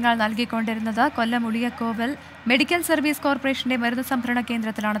അരുൺരാജാണ് വിവരങ്ങൾ നൽകിക്കൊണ്ടിരുന്നത്. കൊല്ലം ഉളിയക്കോവിൽ മെഡിക്കൽ സർവീസ് കോർപ്പറേഷന്റെ മരുന്ന് സംഭരണ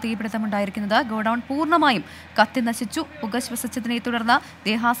കേന്ദ്രത്തിലാണ് തീപിടുത്തമുണ്ടായിരിക്കുന്നത്. ഗോഡൌൺ പൂർണ്ണമായും കത്തിനശിച്ചു. പുക ശ്വസിച്ചതിനെ തുടർന്ന്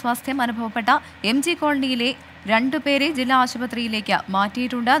ദേഹാസ്വാസ്ഥ്യം അനുഭവപ്പെട്ട MG കോളനിയിലെ 2 പേരെ ജില്ലാ ആശുപത്രിയിലേക്ക്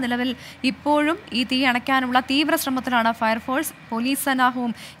മാറ്റിയിട്ടുണ്ട്. നിലവിൽ ഇപ്പോഴും ഈ തീ അണയ്ക്കാനുള്ള തീവ്ര ശ്രമത്തിലാണ് ഫയർഫോഴ്സ്. പോലീസ്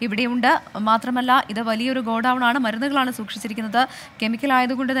സന്നാഹവും ഇവിടെയുണ്ട്. മാത്രമല്ല, ഇത് വലിയൊരു ഗോഡൌൺ ആണ്, മരുന്നുകളാണ് സൂക്ഷിച്ചിരിക്കുന്നത്. കെമിക്കൽ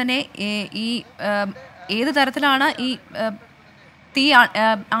ആയതുകൊണ്ട് തന്നെ ഈ ഏത് തരത്തിലാണ് ഈ തീ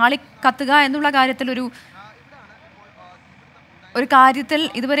ആളിക്കത്തുക എന്നുള്ള കാര്യത്തിൽ ഒരു കാര്യത്തിൽ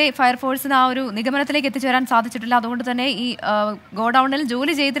ഇതുവരെ ഫയർഫോഴ്സിന് ആ ഒരു നിഗമനത്തിലേക്ക് എത്തിച്ചേരാൻ സാധിച്ചിട്ടില്ല. അതുകൊണ്ട് തന്നെ ഈ ഗോഡൌണിൽ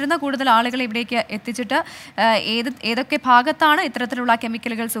ജോലി ചെയ്തിരുന്ന കൂടുതൽ ആളുകളെ ഇവിടേക്ക് എത്തിച്ചിട്ട് ഏതൊക്കെ ഭാഗത്താണ് ഇത്തരത്തിലുള്ള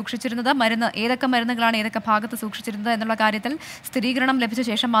കെമിക്കലുകൾ സൂക്ഷിച്ചിരുന്നത്, ഏതൊക്കെ മരുന്നുകളാണ് ഏതൊക്കെ ഭാഗത്ത് സൂക്ഷിച്ചിരുന്നത് എന്നുള്ള കാര്യത്തിൽ സ്ഥിരീകരണം ലഭിച്ച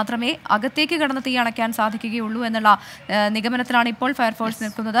ശേഷം മാത്രമേ അകത്തേക്ക് കടന്ന് തീ അണയ്ക്കാൻ സാധിക്കുകയുള്ളൂ എന്നുള്ള നിഗമനത്തിലാണ് ഇപ്പോൾ ഫയർഫോഴ്സ്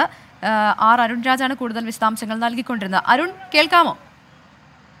നിൽക്കുന്നത്. ആർ അരുൺരാജാണ് കൂടുതൽ വിശദാംശങ്ങൾ നൽകിക്കൊണ്ടിരുന്നത്. അരുൺ, കേൾക്കാമോ?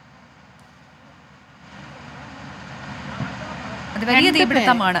 വലിയ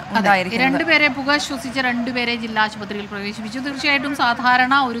തീപിടുത്തമാണ് ഉണ്ടായിരിക്കുന്നത്. 2 പേരെ പുക ശ്വസിച്ച 2 പേരെ ജില്ലാ ആശുപത്രിയിൽ പ്രവേശിപ്പിച്ചു. തീർച്ചയായിട്ടും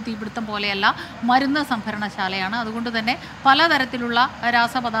സാധാരണ ഒരു തീപിടുത്തം പോലെയല്ല, മരുന്ന് സംഭരണശാലയാണ്. അതുകൊണ്ട് തന്നെ പലതരത്തിലുള്ള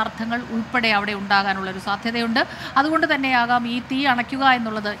രാസപദാർത്ഥങ്ങൾ ഉൾപ്പെടെ അവിടെ ഉണ്ടാകാനുള്ള ഒരു സാധ്യതയുണ്ട്. അതുകൊണ്ട് തന്നെയാകാം ഈ തീ അണയ്ക്കുക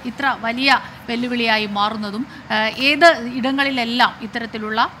എന്നുള്ളത് ഇത്ര വലിയ വെല്ലുവിളിയായി മാറുന്നതും. ഏത് ഇടങ്ങളിലെല്ലാം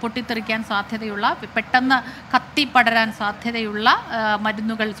ഇത്തരത്തിലുള്ള പൊട്ടിത്തെറിക്കാൻ സാധ്യതയുള്ള, പെട്ടെന്ന് കത്തിപ്പടരാൻ സാധ്യതയുള്ള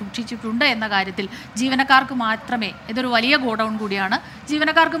മരുന്നുകൾ സൂക്ഷിച്ചിട്ടുണ്ട് എന്ന കാര്യത്തിൽ ജീവനക്കാർക്ക് മാത്രമേ, ഇതൊരു വലിയ ഗോഡൌൺ കൂടിയാണ്,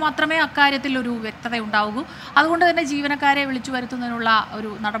 ജീവനക്കാർക്ക് മാത്രമേ അക്കാര്യത്തിൽ ഒരു വ്യക്തത ഉണ്ടാവൂ. അതുകൊണ്ട് തന്നെ ജീവനക്കാരെ വിളിച്ചു വരുത്തുന്നതിനുള്ള ഒരു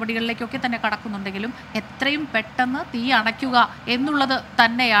നടപടികളിലേക്കൊക്കെ തന്നെ കടക്കുന്നുണ്ടെങ്കിലും എത്രയും പെട്ടെന്ന് തീ അണയ്ക്കുക എന്നുള്ളത്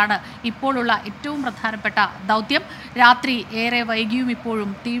തന്നെയാണ് ഇപ്പോഴുള്ള ഏറ്റവും പ്രധാനപ്പെട്ട ദൗത്യം. രാത്രി ഏറെ വൈകിയും ഇപ്പോഴും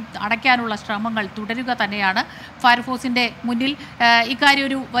തീ അണയ്ക്കാനുള്ള ശ്രമങ്ങൾ തുടരുക തന്നെയാണ്. ഫയർഫോഴ്സിന്റെ മുന്നിൽ ഇക്കാര്യം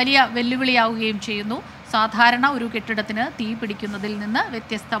ഒരു വലിയ വെല്ലുവിളിയാവുകയും ചെയ്യുന്നു. സാധാരണ ഒരു കെട്ടിടത്തിന് തീ പിടിക്കുന്നതിൽ നിന്ന്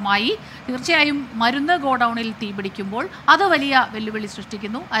വ്യത്യസ്തമായി തീർച്ചയായും മരുന്ന് ഗോഡൌണിൽ തീ പിടിക്കുമ്പോൾ അത് വലിയ വെല്ലുവിളി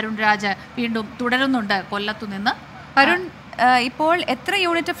സൃഷ്ടിക്കുന്നു. അരുൺ രാജ് വീണ്ടും തുടരുന്നുണ്ട് കൊല്ലത്തുനിന്ന്. അരുൺ, ഇപ്പോൾ എത്ര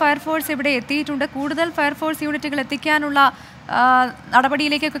യൂണിറ്റ് ഫയർഫോഴ്സ് ഇവിടെ എത്തിയിട്ടുണ്ട്? കൂടുതൽ ഫയർഫോഴ്സ് യൂണിറ്റുകൾ എത്തിക്കാനുള്ള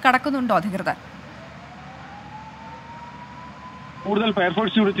നടപടിയിലേക്കൊക്കെ കടക്കുന്നുണ്ടോ അധികൃതർ? കൂടുതൽ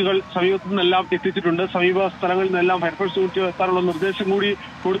ഫയർഫോഴ്സ് യൂണിറ്റുകൾ സമീപത്തു നിന്നെല്ലാം എത്തിച്ചിട്ടുണ്ട്. സമീപ സ്ഥലങ്ങളിൽ നിന്നെല്ലാം ഫയർഫോഴ്സ് യൂണിറ്റുകൾ എത്താനുള്ള നിർദ്ദേശം കൂടി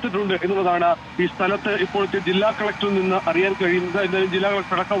കൊടുത്തിട്ടുണ്ട് എന്നുള്ളതാണ് ഈ സ്ഥലത്ത് ഇപ്പോഴത്തെ ജില്ലാ കളക്ടറിൽ നിന്ന് അറിയാൻ കഴിയുന്നത്. എന്തായാലും ജില്ലാ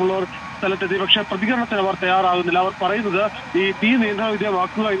കളക്ടർ അടക്കമുള്ളവർ സ്ഥലത്തെത്തി. പക്ഷേ പ്രതികരണത്തിന് അവർ തയ്യാറാകുന്നില്ല. അവർ പറയുന്നത് ഈ തീ നിയന്ത്രണ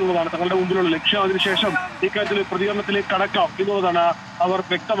വിധേയമാക്കുക എന്നുള്ളതാണ് തങ്ങളുടെ മുമ്പിലുള്ള ലക്ഷ്യം. അതിനുശേഷം ഇക്കാര്യത്തിൽ പ്രതികരണത്തിലേക്ക് കടക്കാം എന്നുള്ളതാണ് അവർ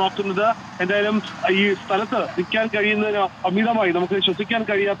വ്യക്തമാക്കുന്നത്. എന്തായാലും ഈ സ്ഥലത്ത് നിൽക്കാൻ കഴിയുന്നതിന് അമിതമായി നമുക്ക് ശ്വസിക്കാൻ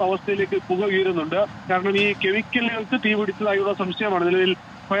കഴിയാത്ത അവസ്ഥയിലേക്ക് പുക ഉയരുന്നുണ്ട്. കാരണം ഈ കെമിക്കലുകൾക്ക് തീ പിടിച്ചതായുള്ള സംശയമാണ് നിലവിൽ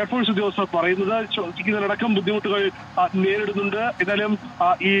ഫയർഫോഴ്സ് ഉദ്യോഗസ്ഥർ പറയുന്നത്. ശ്വസിക്കുന്നതിനടക്കം ബുദ്ധിമുട്ടുകൾ നേരിടുന്നുണ്ട്. എന്തായാലും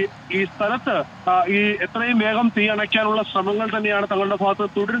ഈ സ്ഥലത്ത് ഈ എത്രയും വേഗം തീ അണയ്ക്കാനുള്ള ശ്രമങ്ങൾ തന്നെയാണ് തങ്ങളുടെ ഭാഗത്ത്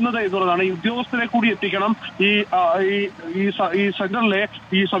തുടരുന്നത് എന്നുള്ളതാണ്. ഈ ഉദ്യോഗസ്ഥരെ കൂടി എത്തിക്കണം. ഈ സെന്ററിലെ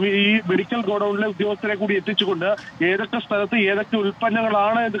ഈ മെഡിക്കൽ ഗോഡൌണിലെ ഉദ്യോഗസ്ഥരെ കൂടി എത്തിച്ചുകൊണ്ട് ഏതൊക്കെ സ്ഥലത്ത് ഏതൊക്കെ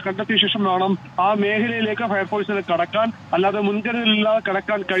ഉൽപ്പന്നങ്ങളാണ് എന്ന് കണ്ടെത്തിയ ശേഷം വേണം ആ മേഖലയിലേക്ക് ഫയർഫോഴ്സിന് കടക്കാൻ. അല്ലാതെ മുൻകരുതലില്ലാതെ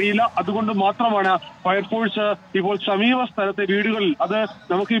കടക്കാൻ കഴിയില്ല. അതുകൊണ്ട് മാത്രമാണ് ഫയർഫോഴ്സ് ഇപ്പോൾ സമീപ സ്ഥലത്തെ വീടുകളിൽ, അത്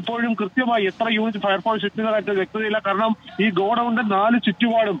നമുക്ക് ഇപ്പോഴും കൃത്യമായി എത്ര യൂണിറ്റ് ഫയർഫോഴ്സ് എത്തുന്നതായിട്ട് വ്യക്തതയില്ല. കാരണം ഈ ഗോഡൌണിന്റെ 4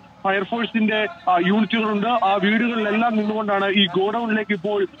 ചുറ്റുപാടും ഫയർഫോഴ്സിന്റെ യൂണിറ്റുകളുണ്ട്. ആ വീടുകളിലെല്ലാം നിന്നുകൊണ്ടാണ് ഈ ഗോഡൌണിലേക്ക്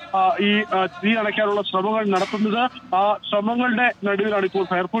ഇപ്പോൾ ഈ തീ അണയ്ക്കാനുള്ള ശ്രമങ്ങൾ നടത്തുന്നത്. ആ ശ്രമങ്ങളുടെ നടുവിലാണ് ഇപ്പോൾ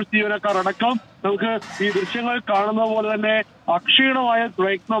ഫയർഫോഴ്സ് ജീവനക്കാർ അടക്കം നമുക്ക് ഈ ദൃശ്യങ്ങൾ കാണുന്ന പോലെ തന്നെ അക്ഷീണമായ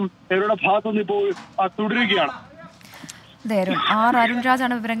പ്രയത്നം ഇവരുടെ ഭാഗത്തുനിന്ന് ഇപ്പോൾ തുടരുകയാണ്. അരുൺ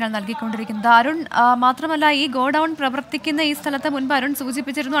അരുൺരാജാണ് വിവരങ്ങൾ നൽകിക്കൊണ്ടിരിക്കുന്നത്. അരുൺ, മാത്രമല്ല ഈ ഗോഡൌൺ പ്രവർത്തിക്കുന്ന ഈ സ്ഥലത്ത് മുൻപ് അരുൺ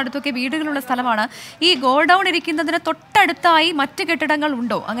സൂചിപ്പിച്ചിരുന്നു അടുത്തൊക്കെ വീടുകളുള്ള സ്ഥലമാണ്. ഈ ഗോഡൌൺ ഇരിക്കുന്നതിന് തൊട്ടടുത്തായി മറ്റ് കെട്ടിടങ്ങൾ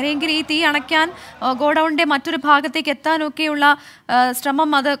ഉണ്ടോ? അങ്ങനെയെങ്കിൽ ഈ തീ അണയ്ക്കാൻ ഗോഡൌണിന്റെ മറ്റൊരു ഭാഗത്തേക്ക് എത്താനൊക്കെയുള്ള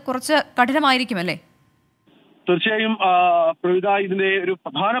ശ്രമം അത് കുറച്ച് കഠിനമായിരിക്കുമല്ലേ? തീർച്ചയായും പ്രവിത, ഇതിന്റെ ഒരു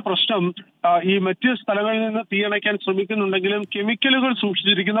പ്രധാന പ്രശ്നം ഈ മറ്റ് സ്ഥലങ്ങളിൽ നിന്ന് തീയണയ്ക്കാൻ ശ്രമിക്കുന്നുണ്ടെങ്കിലും കെമിക്കലുകൾ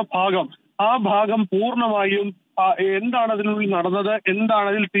സൂക്ഷിച്ചിരിക്കുന്ന ഭാഗം, ആ ഭാഗം പൂർണ്ണമായും എന്താണ് അതിനുള്ളിൽ നടന്നത്, എന്താണ്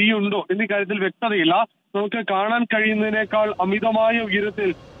അതിൽ തീയുണ്ടോ എന്നീ കാര്യത്തിൽ വ്യക്തതയില്ല. നമുക്ക് കാണാൻ കഴിയുന്നതിനേക്കാൾ അമിതമായ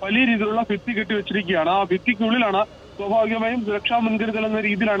ഉയരത്തിൽ വലിയ രീതിയിലുള്ള ഭിത്തി കെട്ടിവെച്ചിരിക്കുകയാണ്. ആ ഭിത്തിക്കുള്ളിലാണ് സ്വാഭാവികമായും സുരക്ഷാ മുൻകരുതൽ എന്ന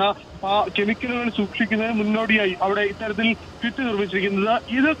രീതിയിലാണ് ആ കെമിക്കലുകൾ സൂക്ഷിക്കുന്നതിന് മുന്നോടിയായി അവിടെ ഇത്തരത്തിൽ ഭിത്തി നിർമ്മിച്ചിരിക്കുന്നത്.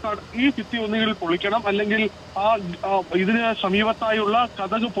 ഈ ഭിത്തി ഒന്നുകിൽ പൊളിക്കണം, അല്ലെങ്കിൽ ഇതിന് സമീപത്തായുള്ള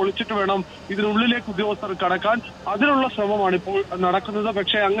കതക് പൊളിച്ചിട്ട് വേണം ഇതിനുള്ളിലേക്ക് ഉദ്യോഗസ്ഥർ കടക്കാൻ. അതിനുള്ള ശ്രമമാണ് ഇപ്പോൾ നടക്കുന്നത്.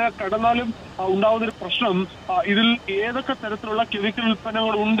 പക്ഷേ അങ്ങനെ കടന്നാലും ഉണ്ടാവുന്നൊരു പ്രശ്നം, ഇതിൽ ഏതൊക്കെ തരത്തിലുള്ള കെമിക്കൽ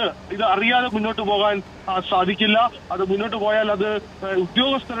ഉൽപ്പന്നങ്ങൾ ഉണ്ട് ഇത് അറിയാതെ മുന്നോട്ട് പോകാൻ സാധിക്കില്ല. അത് മുന്നോട്ട് പോയാൽ അത്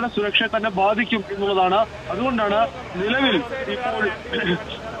ഉദ്യോഗസ്ഥരുടെ സുരക്ഷയെ തന്നെ ബാധിക്കും എന്നുള്ളതാണ്. അതുകൊണ്ടാണ്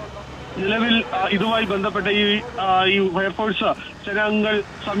നിലവിൽ ഇതുമായി ബന്ധപ്പെട്ട ഈ ഫയർഫോഴ്സ് ജനങ്ങൾ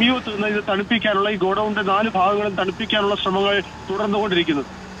സമീപത്ത് നിന്ന് ഇത് തണുപ്പിക്കാനുള്ള, ഈ ഗോഡൌണിന്റെ 4 ഭാഗങ്ങളും തണുപ്പിക്കാനുള്ള ശ്രമങ്ങൾ തുടർന്നുകൊണ്ടിരിക്കുന്നത്.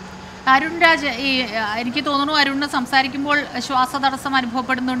 അരുൺരാജ്, എനിക്ക് തോന്നുന്നു അരുണിന് സംസാരിക്കുമ്പോൾ ശ്വാസതടസ്സം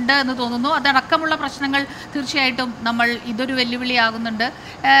അനുഭവപ്പെടുന്നുണ്ട് എന്ന് തോന്നുന്നു. അതടക്കമുള്ള പ്രശ്നങ്ങൾ തീർച്ചയായിട്ടും ഇതൊരു വെല്ലുവിളിയാകുന്നുണ്ട്.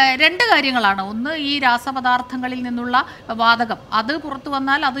 2 കാര്യങ്ങളാണ്. ഒന്ന്, ഈ രാസപദാർത്ഥങ്ങളിൽ നിന്നുള്ള വാതകം, അത് പുറത്തു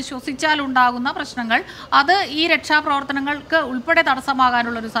വന്നാൽ അത് ശ്വസിച്ചാൽ ഉണ്ടാകുന്ന പ്രശ്നങ്ങൾ, അത് ഈ രക്ഷാപ്രവർത്തനങ്ങൾക്ക് ഉൾപ്പെടെ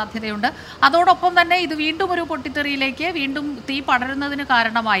തടസ്സമാകാനുള്ളൊരു സാധ്യതയുണ്ട്. അതോടൊപ്പം തന്നെ ഇത് വീണ്ടും ഒരു പൊട്ടിത്തെറിയിലേക്ക്, വീണ്ടും തീ പടരുന്നതിന്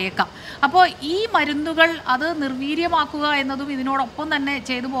കാരണമായേക്കാം. അപ്പോൾ ഈ മരുന്നുകൾ അത് നിർവീര്യമാക്കുക എന്നതും ഇതിനോടൊപ്പം തന്നെ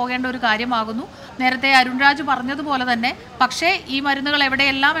ചെയ്തു പോകേണ്ട ഒരു കാര്യമാകുന്നു. നേരത്തെ അരുൺരാജ് പറഞ്ഞതുപോലെ തന്നെ, പക്ഷേ ഈ മരുന്നുകൾ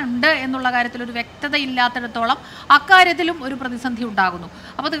എവിടെയെല്ലാം ഉണ്ട് എന്നുള്ള കാര്യത്തിൽ ഒരു വ്യക്തത ഇല്ലാത്തിടത്തോളം അക്കാര്യത്തിലും ഒരു പ്രതിസന്ധി ഉണ്ടാകുന്നു.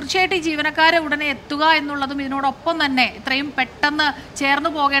 അപ്പോൾ തീർച്ചയായിട്ടും ഈ ജീവനക്കാരെ ഉടനെ എത്തുക എന്നുള്ളതും ഇതിനോടൊപ്പം തന്നെ എത്രയും പെട്ടെന്ന് ചേർന്ന്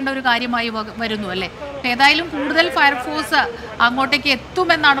പോകേണ്ട ഒരു കാര്യമായി വരുന്നു അല്ലേ? ഏതായാലും കൂടുതൽ ഫയർഫോഴ്സ് അങ്ങോട്ടേക്ക്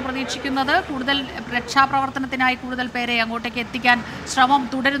എത്തുമെന്നാണ് പ്രതീക്ഷിക്കുന്നത്. കൂടുതൽ രക്ഷാപ്രവർത്തനത്തിനായി കൂടുതൽ പേരെ അങ്ങോട്ടേക്ക് എത്തിക്കാൻ ശ്രമം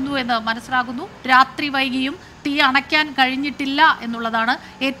തുടരുന്നു എന്ന് മനസ്സിലാകുന്നു. രാത്രി വൈകിയും തീ അണയ്ക്കാൻ കഴിഞ്ഞിട്ടില്ല എന്നുള്ളതാണ്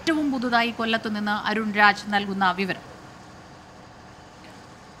ഏറ്റവും പുതുതായി കൊല്ലത്തു നിന്ന് അരുൺരാജ് നൽകുന്ന വിവരം.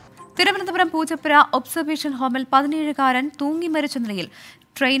 തിരുവനന്തപുരം പൂജപ്പുര ഒബ്സർവേഷൻ ഹോമിൽ 17-കാരൻ തൂങ്ങി മരിച്ച നിലയിൽ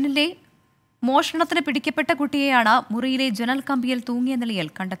ട്രെയിനിലെ മോഷണത്തിന് പിടിക്കപ്പെട്ട കുട്ടിയെയാണ് മുറിയിലെ ജനൽ കമ്പിയിൽ തൂങ്ങിയ നിലയിൽ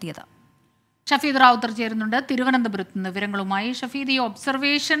കണ്ടെത്തിയത്. ഷഫീദ് റാവുത്തർ ചേരുന്നുണ്ട് തിരുവനന്തപുരത്ത് നിന്ന് വിവരങ്ങളുമായി. ഷഫീദ്, ഈ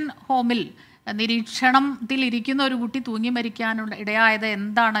ഒബ്സർവേഷൻ ഹോമിൽ നിരീക്ഷണത്തിൽ ഇരിക്കുന്ന ഒരു കുട്ടി തൂങ്ങി മരിക്കാനുള്ള ഇടയായത്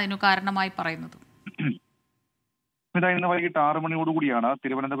എന്താണ് അതിനു കാരണമായി പറയുന്നത്? ഇന്ന് വൈകിട്ട് 6 മണിയോടുകൂടിയാണ്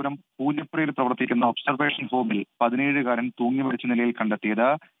തിരുവനന്തപുരം പൂജപ്പുരയിൽ പ്രവർത്തിക്കുന്ന ഒബ്സർവേഷൻ ഹോമിൽ 17-കാരൻ തൂങ്ങി മരിച്ച നിലയിൽ കണ്ടെത്തിയത്.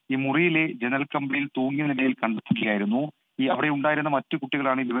 ഈ മുറിയിലെ ജനൽ കമ്പിയിൽ തൂങ്ങിയ നിലയിൽ കണ്ടെത്തുകയായിരുന്നു. അവിടെ ഉണ്ടായിരുന്ന മറ്റു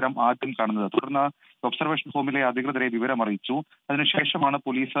കുട്ടികളാണ് ഈ വിവരം ആദ്യം കാണുന്നത്. തുടർന്ന് ഒബ്സർവേഷൻ ഹോമിലെ അധികൃതരെ വിവരം അറിയിച്ചു. അതിനുശേഷമാണ്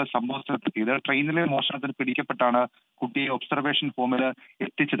പോലീസ് സംഭവസ്ഥലത്തെത്തിയത്. ട്രെയിനിലെ മോഷണത്തിന് പിടിക്കപ്പെട്ടാണ് കുട്ടിയെ ഒബ്സർവേഷൻ ഹോമിൽ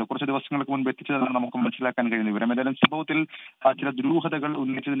എത്തിച്ചത്. കുറച്ച് ദിവസങ്ങൾക്ക് മുൻപ് എത്തിച്ചതെന്ന് നമുക്ക് മനസ്സിലാക്കാൻ കഴിയുന്ന വിവരം. ഏതായാലും സംഭവത്തിൽ ചില ദുരൂഹതകൾ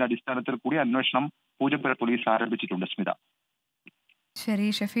ഉന്നയിച്ചതിന്റെ അടിസ്ഥാനത്തിൽ കൂടി അന്വേഷണം പൂജപ്പുര പോലീസ് ആരംഭിച്ചിട്ടുണ്ട്. സ്മിത. ശരി,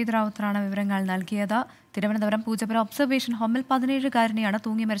 ഷഫീദ് റാവുത്തറാണ് വിവരങ്ങൾ നൽകിയത്. തിരുവനന്തപുരം പൂജപ്പുര ഒബ്സർവേഷൻ ഹോമിൽ 17-കാരനെയാണ്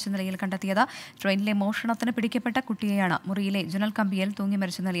തൂങ്ങി മരിച്ച നിലയിൽ കണ്ടെത്തിയത്. ട്രെയിനിലെ മോഷണത്തിന് പിടിക്കപ്പെട്ട കുട്ടിയെയാണ് മുറിയിലെ ജനൽ കമ്പിയിൽ തൂങ്ങി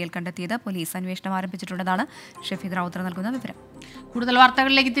മരിച്ച നിലയിൽ കണ്ടെത്തിയത്. പോലീസ് അന്വേഷണം ആരംഭിച്ചിട്ടുണ്ടെന്നാണ് ഷഫീദ് റാവുത്തർ നൽകുന്ന വിവരം. കൂടുതൽ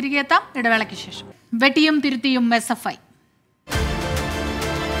വാർത്തകളിലേക്ക് തിരികെ എത്താം ഇടവേളയ്ക്ക് ശേഷം. വെട്ടിയും തിരുത്തിയും SFI.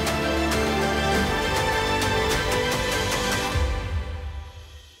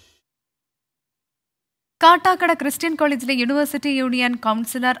 കാട്ടാക്കട ക്രിസ്ത്യൻ കോളേജിലെ university union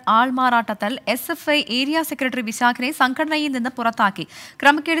councillor ആൾമാറാട്ടത്തിൽ SFI area secretary വിശാഖിനെ സംഘടനയിൽ നിന്ന് പുറത്താക്കി.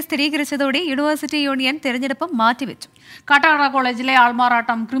 ക്രമക്കേട് സ്ഥിരീകരിച്ചതോടെ യൂണിവേഴ്സിറ്റി യൂണിയൻ തെരഞ്ഞെടുപ്പ് മാറ്റിവെച്ചു. കാട്ടാക്കട കോളേജിലെ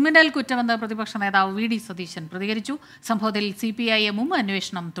ആൾമാറാട്ടം ക്രിമിനൽ കുറ്റമെന്ന് പ്രതിപക്ഷ നേതാവ് VD സതീശൻ പ്രതികരിച്ചു. സംഭവത്തിൽ CPIM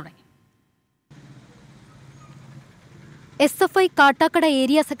അന്വേഷണം തുടങ്ങി. SFI Kattakada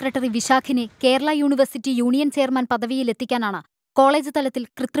area secretary വിശാഖിനെ Kerala university union chairman പദവിയിലെത്തിക്കാനാണ് college തലത്തിൽ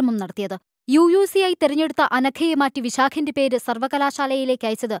കൃത്രിമം നടത്തിയത്. UUCയായി തെരഞ്ഞെടുത്ത അനഘയെ മാറ്റി വിശാഖിന്റെ പേര് സർവകലാശാലയിലേക്ക്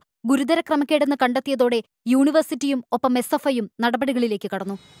അയച്ചത് ഗുരുതര ക്രമക്കേടെന്ന് കണ്ടെത്തിയതോടെ യൂണിവേഴ്സിറ്റിയും ഒപ്പം SFIയും നടപടികളിലേക്ക്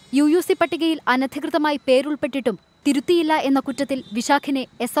കടന്നു. UUC പട്ടികയിൽ അനധികൃതമായി പേരുൾപ്പെട്ടിട്ടും തിരുത്തിയില്ല എന്ന കുറ്റത്തിൽ വിശാഖിനെ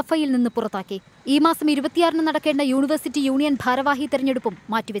SFIയിൽ നിന്ന് പുറത്താക്കി. ഈ മാസം 26-ന് നടക്കേണ്ട യൂണിവേഴ്സിറ്റി യൂണിയൻ ഭാരവാഹി തെരഞ്ഞെടുപ്പും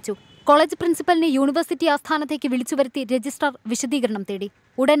മാറ്റിവെച്ചു. കോളേജ് പ്രിൻസിപ്പലിനെ യൂണിവേഴ്സിറ്റി ആസ്ഥാനത്തേക്ക് വിളിച്ചുവരുത്തി രജിസ്ട്രാർ വിശദീകരണം തേടി.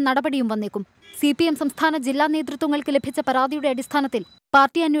 ഉടൻ നടപടിയും വന്നേക്കും. CPM സംസ്ഥാന ജില്ലാ നേതൃത്വങ്ങൾക്ക് ലഭിച്ച പരാതിയുടെ അടിസ്ഥാനത്തിൽ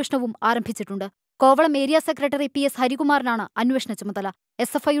പാർട്ടി അന്വേഷണവും ആരംഭിച്ചിട്ടുണ്ട്. കോവളം ഏരിയ സെക്രട്ടറി PS ഹരികുമാറിനാണ് അന്വേഷണ ചുമതല.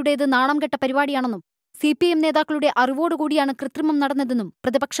 SFIയുടേത് നാണം കെട്ട പരിപാടിയാണെന്നും CPM നേതാക്കളുടെ അറിവോടുകൂടിയാണ് കൃത്രിമം നടന്നതെന്നും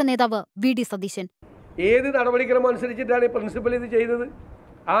പ്രതിപക്ഷ നേതാവ് VD സതീശൻ. ഏത് നടപടിക്രമം അനുസരിച്ചിട്ടാണ് പ്രിൻസിപ്പൽ ഇത് ചെയ്തത്?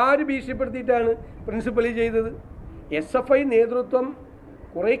 ആര് ഭീഷണിപ്പെടുത്തിയിട്ടാണ് പ്രിൻസിപ്പൽ ചെയ്തത്? SFI നേതൃത്വം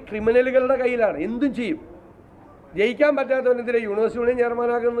കുറേ ക്രിമിനലുകളുടെ കയ്യിലാണ്, എന്തും ചെയ്യും. ജയിക്കാൻ പറ്റാത്തവനെതിരെ യൂണിവേഴ്സിറ്റി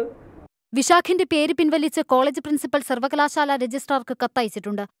ചെയർമാനാകുന്നത്. വിശാഖിന്റെ പേര് പിൻവലിച്ച് കോളേജ് പ്രിൻസിപ്പൽ സർവകലാശാല രജിസ്ട്രാർക്ക്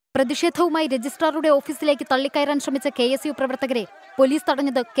കത്തയച്ചിട്ടുണ്ട്. പ്രതിഷേധവുമായി രജിസ്ട്രാറുടെ ഓഫീസിലേക്ക് തള്ളിക്കയറാൻ ശ്രമിച്ച KSU പ്രവർത്തകരെ പോലീസ്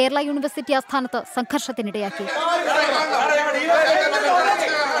തടഞ്ഞത് കേരള യൂണിവേഴ്സിറ്റി ആസ്ഥാനത്ത് സംഘർഷത്തിനിടയാക്കി.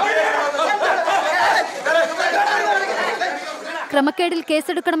 ക്രമക്കേടിൽ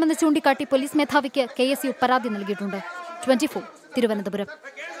കേസെടുക്കണമെന്ന് ചൂണ്ടിക്കാട്ടി പോലീസ് മേധാവിക്ക് KSU പരാതി നൽകിയിട്ടുണ്ട്. 24 തിരുവനന്തപുരം.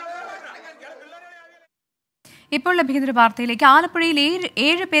 ഇപ്പോൾ ലഭിക്കുന്ന വാർത്തയിലേക്ക്. ആലപ്പുഴയിൽ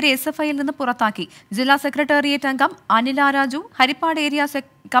 7 പേരെ SFIയിൽ നിന്ന് പുറത്താക്കി. ജില്ലാ സെക്രട്ടേറിയറ്റ് അംഗം അനില രാജു, ഹരിപ്പാട് ഏരിയ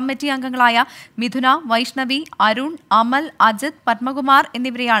കമ്മിറ്റി അംഗങ്ങളായ മിഥുന, വൈഷ്ണവി, അരുൺ, അമൽ, അജിത്, പത്മകുമാർ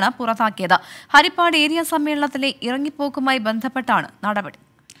എന്നിവരെയാണ് പുറത്താക്കിയത്. ഹരിപ്പാട് ഏരിയ സമ്മേളനത്തിലെ ഇറങ്ങിപ്പോക്കുമായി ബന്ധപ്പെട്ടാണ് നടപടി.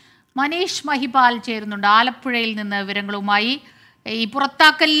 മനീഷ് മഹിപാൽ ചേരുന്നുണ്ട് ആലപ്പുഴയിൽ നിന്ന് വിവരങ്ങളുമായി. ഈ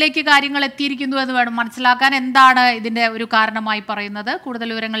പുറത്താക്കലിലേക്ക് കാര്യങ്ങൾ എത്തിയിരിക്കുന്നു എന്ന് വേണം മനസ്സിലാക്കാൻ. എന്താണ് ഇതിന്റെ ഒരു കാരണമായി പറയുന്നത്? കൂടുതൽ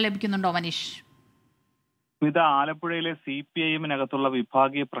വിവരങ്ങൾ ലഭിക്കുന്നുണ്ടോ മനീഷ്? ഇത് ആലപ്പുഴയിലെ CPIM-നകത്തുള്ള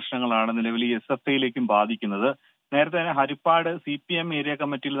വിഭാഗീയ പ്രശ്നങ്ങളാണ് നിലവിൽ SFIയിലേക്കും ബാധിക്കുന്നത്. നേരത്തെ തന്നെ ഹരിപ്പാട് CPM ഏരിയ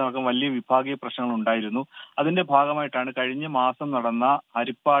കമ്മിറ്റിയിൽ നടക്കുന്ന വലിയ വിഭാഗീയ പ്രശ്നങ്ങൾ ഉണ്ടായിരുന്നു. അതിന്റെ ഭാഗമായിട്ടാണ് കഴിഞ്ഞ മാസം നടന്ന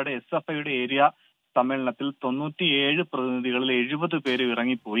ഹരിപ്പാട് SFIയുടെ ഏരിയ സമ്മേളനത്തിൽ 97 പ്രതിനിധികളിൽ 70 പേര്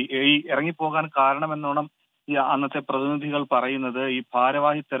ഇറങ്ങിപ്പോയി. ഈ ഇറങ്ങിപ്പോകാൻ കാരണമെന്നോണം അന്നത്തെ പ്രതിനിധികൾ പറയുന്നത് ഈ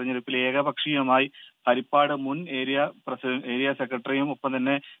ഭാരവാഹി തെരഞ്ഞെടുപ്പിൽ ഏകപക്ഷീയമായി ഹരിപ്പാട് മുൻ ഏരിയ സെക്രട്ടറിയും ഒപ്പം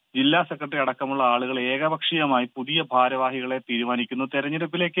തന്നെ ജില്ലാ സെക്രട്ടറി അടക്കമുള്ള ആളുകൾ ഏകപക്ഷീയമായി പുതിയ ഭാരവാഹികളെ തീരുമാനിക്കുന്നു.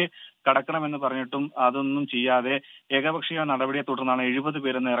 തെരഞ്ഞെടുപ്പിലേക്ക് കടക്കണമെന്ന് പറഞ്ഞിട്ടും അതൊന്നും ചെയ്യാതെ ഏകപക്ഷീയ നടപടിയെ തുടർന്നാണ് 70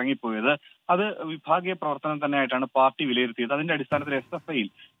 പേരെന്ന് ഇറങ്ങിപ്പോയത്. അത് വിഭാഗീയ പ്രവർത്തനം തന്നെയായിട്ടാണ് പാർട്ടി വിലയിരുത്തിയത്. അതിന്റെ അടിസ്ഥാനത്തിൽ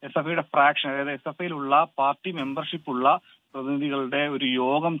SFIയുടെ ഫ്രാക്ഷൻ, അതായത് SFIയിലുള്ള പാർട്ടി മെമ്പർഷിപ്പ് ഉള്ള പ്രതിനിധികളുടെ ഒരു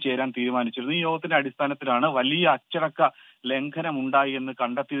യോഗം ചേരാൻ തീരുമാനിച്ചിരുന്നു. ഈ യോഗത്തിന്റെ അടിസ്ഥാനത്തിലാണ് വലിയ അച്ചടക്ക ലംഘനം ഉണ്ടായി എന്ന്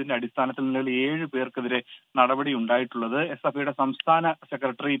കണ്ടെത്തിയതിന്റെ അടിസ്ഥാനത്തിൽ നിലവിൽ 7 പേർക്കെതിരെ നടപടി ഉണ്ടായിട്ടുള്ളത്. SFIയുടെ സംസ്ഥാന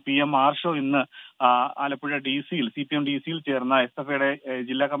സെക്രട്ടറി PM ആർഷോ ഇന്ന് ആലപ്പുഴ CPM DC-യിൽ ചേർന്ന SFIയുടെ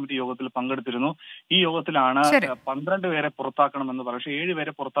ജില്ലാ കമ്മിറ്റി യോഗത്തിൽ പങ്കെടുത്തിരുന്നു. ഈ യോഗത്തിലാണ് 12 പേരെ പുറത്താക്കണമെന്ന് പക്ഷേ 7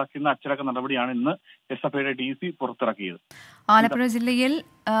 പേരെ പുറത്താക്കുന്ന അച്ചടക്ക നടപടിയാണ് ഇന്ന് SFIയുടെ DC പുറത്തിറക്കിയത്. ആലപ്പുഴ ജില്ലയിൽ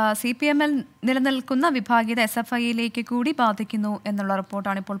CPM-ൽ നിലനിൽക്കുന്ന വിഭാഗീയത SFIയിലേക്ക് കൂടി ബാധിക്കുന്നു എന്നുള്ള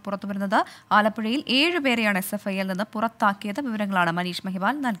റിപ്പോർട്ടാണ് ഇപ്പോൾ പുറത്തുവരുന്നത്. ആലപ്പുഴയിൽ 7 പേരെയാണ് SFIയിൽ നിന്ന് പുറത്താക്കിയത്. വിവരങ്ങളാണ് മനീഷ്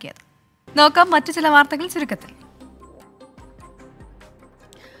മഹിപാൽ നൽകിയത്. നോക്കാം മറ്റു ചില വാർത്തകൾ ചുരുക്കത്തിൽ.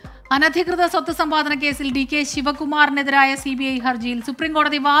 അനധികൃത സ്വത്ത് സമ്പാദന കേസിൽ DK ശിവകുമാറിനെതിരായ CBI ഹർജിയിൽ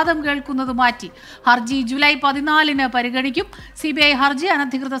സുപ്രീംകോടതി വാദം കേൾക്കുന്നത് മാറ്റി. ഹർജി ജൂലൈ 14 പരിഗണിക്കും. CBI ഹർജി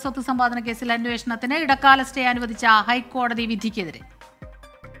അനധികൃത സ്വത്ത് സമ്പാദന കേസിൽ അന്വേഷണത്തിന് ഇടക്കാല സ്റ്റേ അനുവദിച്ച ഹൈക്കോടതി വിധിക്കെതിരെ.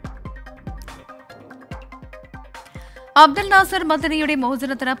 അബ്ദുൽ നാസർ മദനിയുടെ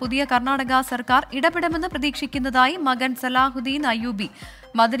മോചനത്തിന് പുതിയ കർണാടക സർക്കാർ ഇടപെടുമെന്ന് പ്രതീക്ഷിക്കുന്നതായി മകൻ സലാഹുദ്ദീൻ അയ്യൂബി.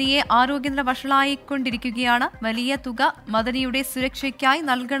 മദനിയെ ആരോഗ്യനില വഷളായിക്കൊണ്ടിരിക്കുകയാണ്. വലിയ തുക മദനിയുടെ സുരക്ഷയ്ക്കായി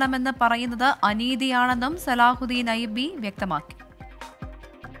നൽകണമെന്ന് പറയുന്നത് അനീതിയാണെന്നും സലാഹുദ്ദീൻ അയ്യൂബി വ്യക്തമാക്കി.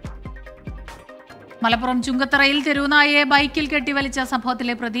 മലപ്പുറം ചുങ്കത്തറയിൽ തെരുവുനായയെ ബൈക്കിൽ കെട്ടിവലിച്ച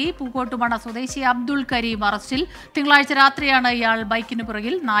സംഭവത്തിലെ പ്രതി പൂക്കോട്ടുമണ സ്വദേശി അബ്ദുൾ കരീം അറസ്റ്റിൽ. തിങ്കളാഴ്ച രാത്രിയാണ് ഇയാൾ ബൈക്കിന്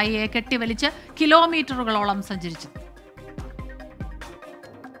പുറകിൽ നായയെ കെട്ടിവലിച്ച് കിലോമീറ്ററുകളോളം സഞ്ചരിച്ചത്.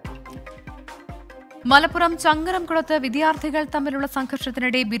 മലപ്പുറം ചങ്ങരംകുളത്ത് വിദ്യാർത്ഥികൾ തമ്മിലുള്ള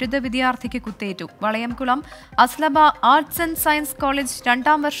സംഘർഷത്തിനിടെ ബിരുദ വിദ്യാർത്ഥിക്ക് കുത്തേറ്റു. Valayamkulam അസ്ലബ arts and science college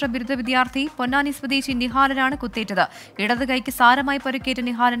 2ാം വർഷ ബിരുദ വിദ്യാർത്ഥി പൊന്നാനി സ്വദേശി നിഹാലിനാണ് കുത്തേറ്റത്. ഇടത് കൈക്ക് സാരമായി പരിക്കേറ്റ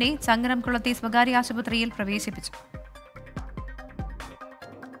നിഹാലിനെ ചങ്ങരംകുളത്തെ സ്വകാര്യ ആശുപത്രിയിൽ പ്രവേശിപ്പിച്ചു.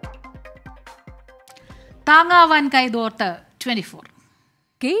 താങ്ങാവാൻ കൈതോർത്ത് 24.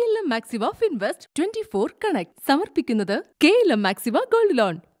 KLM Maxiva Finvest 24 Connect സമർപ്പിക്കുന്നത് KLM Maxiva Gold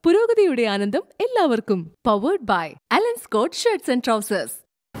Loan. പുരോഗതിയുടെ ആനന്ദം എല്ലാവർക്കും. Powered by Allen Scott shirts and trousers.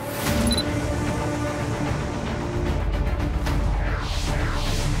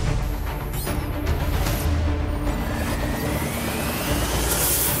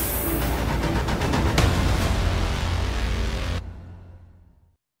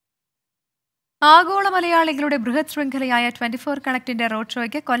 ആഗോള മലയാളികളുടെ ബൃഹത് ശൃംഖലയായ 24 കണക്റ്റിന്റെ റോഡ്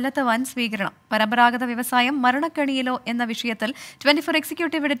ഷോയ്ക്ക് കൊല്ലത്ത് വൻ സ്വീകരണം. പരമ്പരാഗത വ്യവസായം മരണക്കണിയിലോ എന്ന വിഷയത്തിൽ 24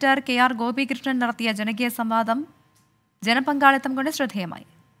 എക്സിക്യൂട്ടീവ് എഡിറ്റർ KR ഗോപികൃഷ്ണൻ നടത്തിയ ജനകീയ സംവാദം ജനപങ്കാളിത്തം കൊണ്ട് ശ്രദ്ധേയമായി.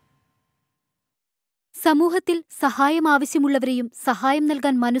 സമൂഹത്തിൽ സഹായം ആവശ്യമുള്ളവരെയും സഹായം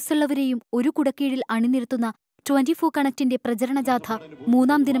നൽകാൻ മനസ്സുള്ളവരെയും ഒരു കുടക്കീഴിൽ അണിനിരത്തുന്ന 24 കണക്റ്റിന്റെ പ്രചരണജാഥ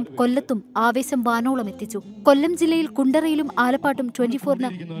 3ാം ദിനം കൊല്ലത്തും ആവേശം വാനോളം എത്തിച്ചു. കൊല്ലം ജില്ലയിൽ കുണ്ടറയിലും ആലപ്പാട്ടും 24ന്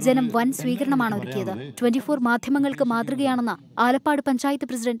ജനം വൻ സ്വീകരണമാണ് ഒരുക്കിയത്. 24 മാധ്യമങ്ങൾക്ക് മാതൃകയാണെന്ന് ആലപ്പാട് പഞ്ചായത്ത്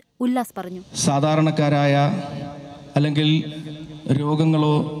പ്രസിഡന്റ് ഉല്ലാസ് പറഞ്ഞു. സാധാരണക്കാരായ അല്ലെങ്കിൽ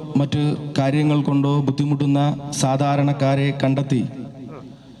രോഗങ്ങളോ മറ്റ് കാര്യങ്ങൾ കൊണ്ടോ ബുദ്ധിമുട്ടുന്ന സാധാരണക്കാരെ കണ്ടെത്തി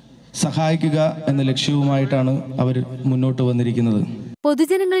സഹായിക്കുക എന്ന ലക്ഷ്യവുമായിട്ടാണ് അവർ മുന്നോട്ട് വന്നിരിക്കുന്നത്.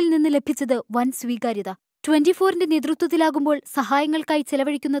 പൊതുജനങ്ങളിൽ നിന്ന് ലഭിച്ചത് വൻ സ്വീകാര്യത. 24ന്റെ നേതൃത്വത്തിലാകുമ്പോൾ സഹായങ്ങൾക്കായി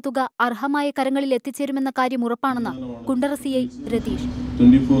ചെലവഴിക്കുന്ന തുക അർഹമായ കരങ്ങളിൽ എത്തിച്ചേരുമെന്ന കാര്യം ഉറപ്പാണെന്ന് കുണ്ടറ CI രതീഷ്.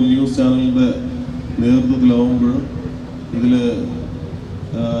 24 ന്യൂസ് ചാനലിന്റെ നേതൃത്വത്തിലാവുമ്പോൾ ഇതിൽ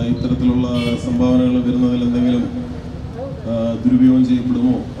ഇത്തരത്തിലുള്ള സംഭാവനകൾ വരുന്നതിൽ എന്തെങ്കിലും ദുരുപയോഗം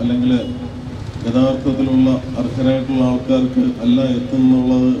ചെയ്യപ്പെടുമോ, അല്ലെങ്കിൽ യഥാർത്ഥത്തിലുള്ള അർഹരായിട്ടുള്ള ആൾക്കാർക്ക് അല്ല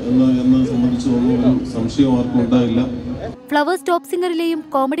എത്തുന്നുള്ളത് എന്ന് സംബന്ധിച്ച് ഒന്നും ഒരു സംശയം ആർക്കും ഉണ്ടായില്ല. ഫ്ലവേഴ്സ് ടോപ്പ് സിംഗറിലെയും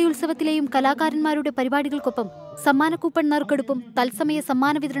കോമഡി ഉത്സവത്തിലെയും കലാകാരന്മാരുടെ പരിപാടികൾക്കൊപ്പം സമ്മാന കൂപ്പൺ നറുക്കെടുപ്പും തത്സമയ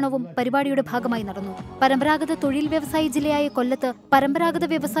സമ്മാന വിതരണവും പരിപാടിയുടെ ഭാഗമായി നടന്നു. പരമ്പരാഗത തൊഴിൽ വ്യവസായ ജില്ലയായ കൊല്ലത്ത് പരമ്പരാഗത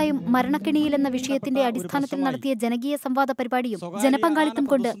വ്യവസായം മരണക്കെണിയിൽ എന്ന വിഷയത്തിന്റെ അടിസ്ഥാനത്തിൽ നടത്തിയ ജനകീയ സംവാദ പരിപാടിയും ജനപങ്കാളിത്തം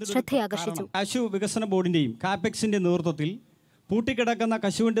കൊണ്ട് ശ്രദ്ധയാകർഷിച്ചു. കശു വികസന ബോർഡിന്റെയും കാപെക്സിന്റെ നേതൃത്വത്തിൽ പൂട്ടിക്കിടക്കുന്ന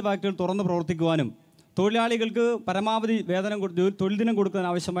കശുവണ്ടി ഫാക്ടറികൾ തുറന്നു പ്രവർത്തിക്കുവാനും തൊഴിലാളികൾക്ക് പരമാവധി തൊഴിൽ ദിനം കൊടുക്കാൻ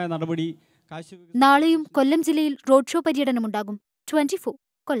ആവശ്യമായ നടപടി. നാളെയും കൊല്ലം ജില്ലയിൽ റോഡ് ഷോ പര്യടനമുണ്ടാകും. 24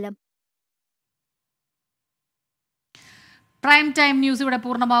 കൊല്ലം. പ്രൈം ടൈം ന്യൂസ് ഇവിടെ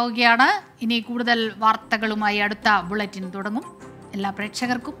പൂർണ്ണമാവുകയാണ്. ഇനി കൂടുതൽ വാർത്തകളുമായി അടുത്ത ബുള്ളറ്റിൻ തുടങ്ങും. എല്ലാ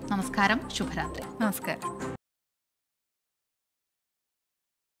പ്രേക്ഷകർക്കും നമസ്കാരം, ശുഭരാത്രി. നമസ്കാരം.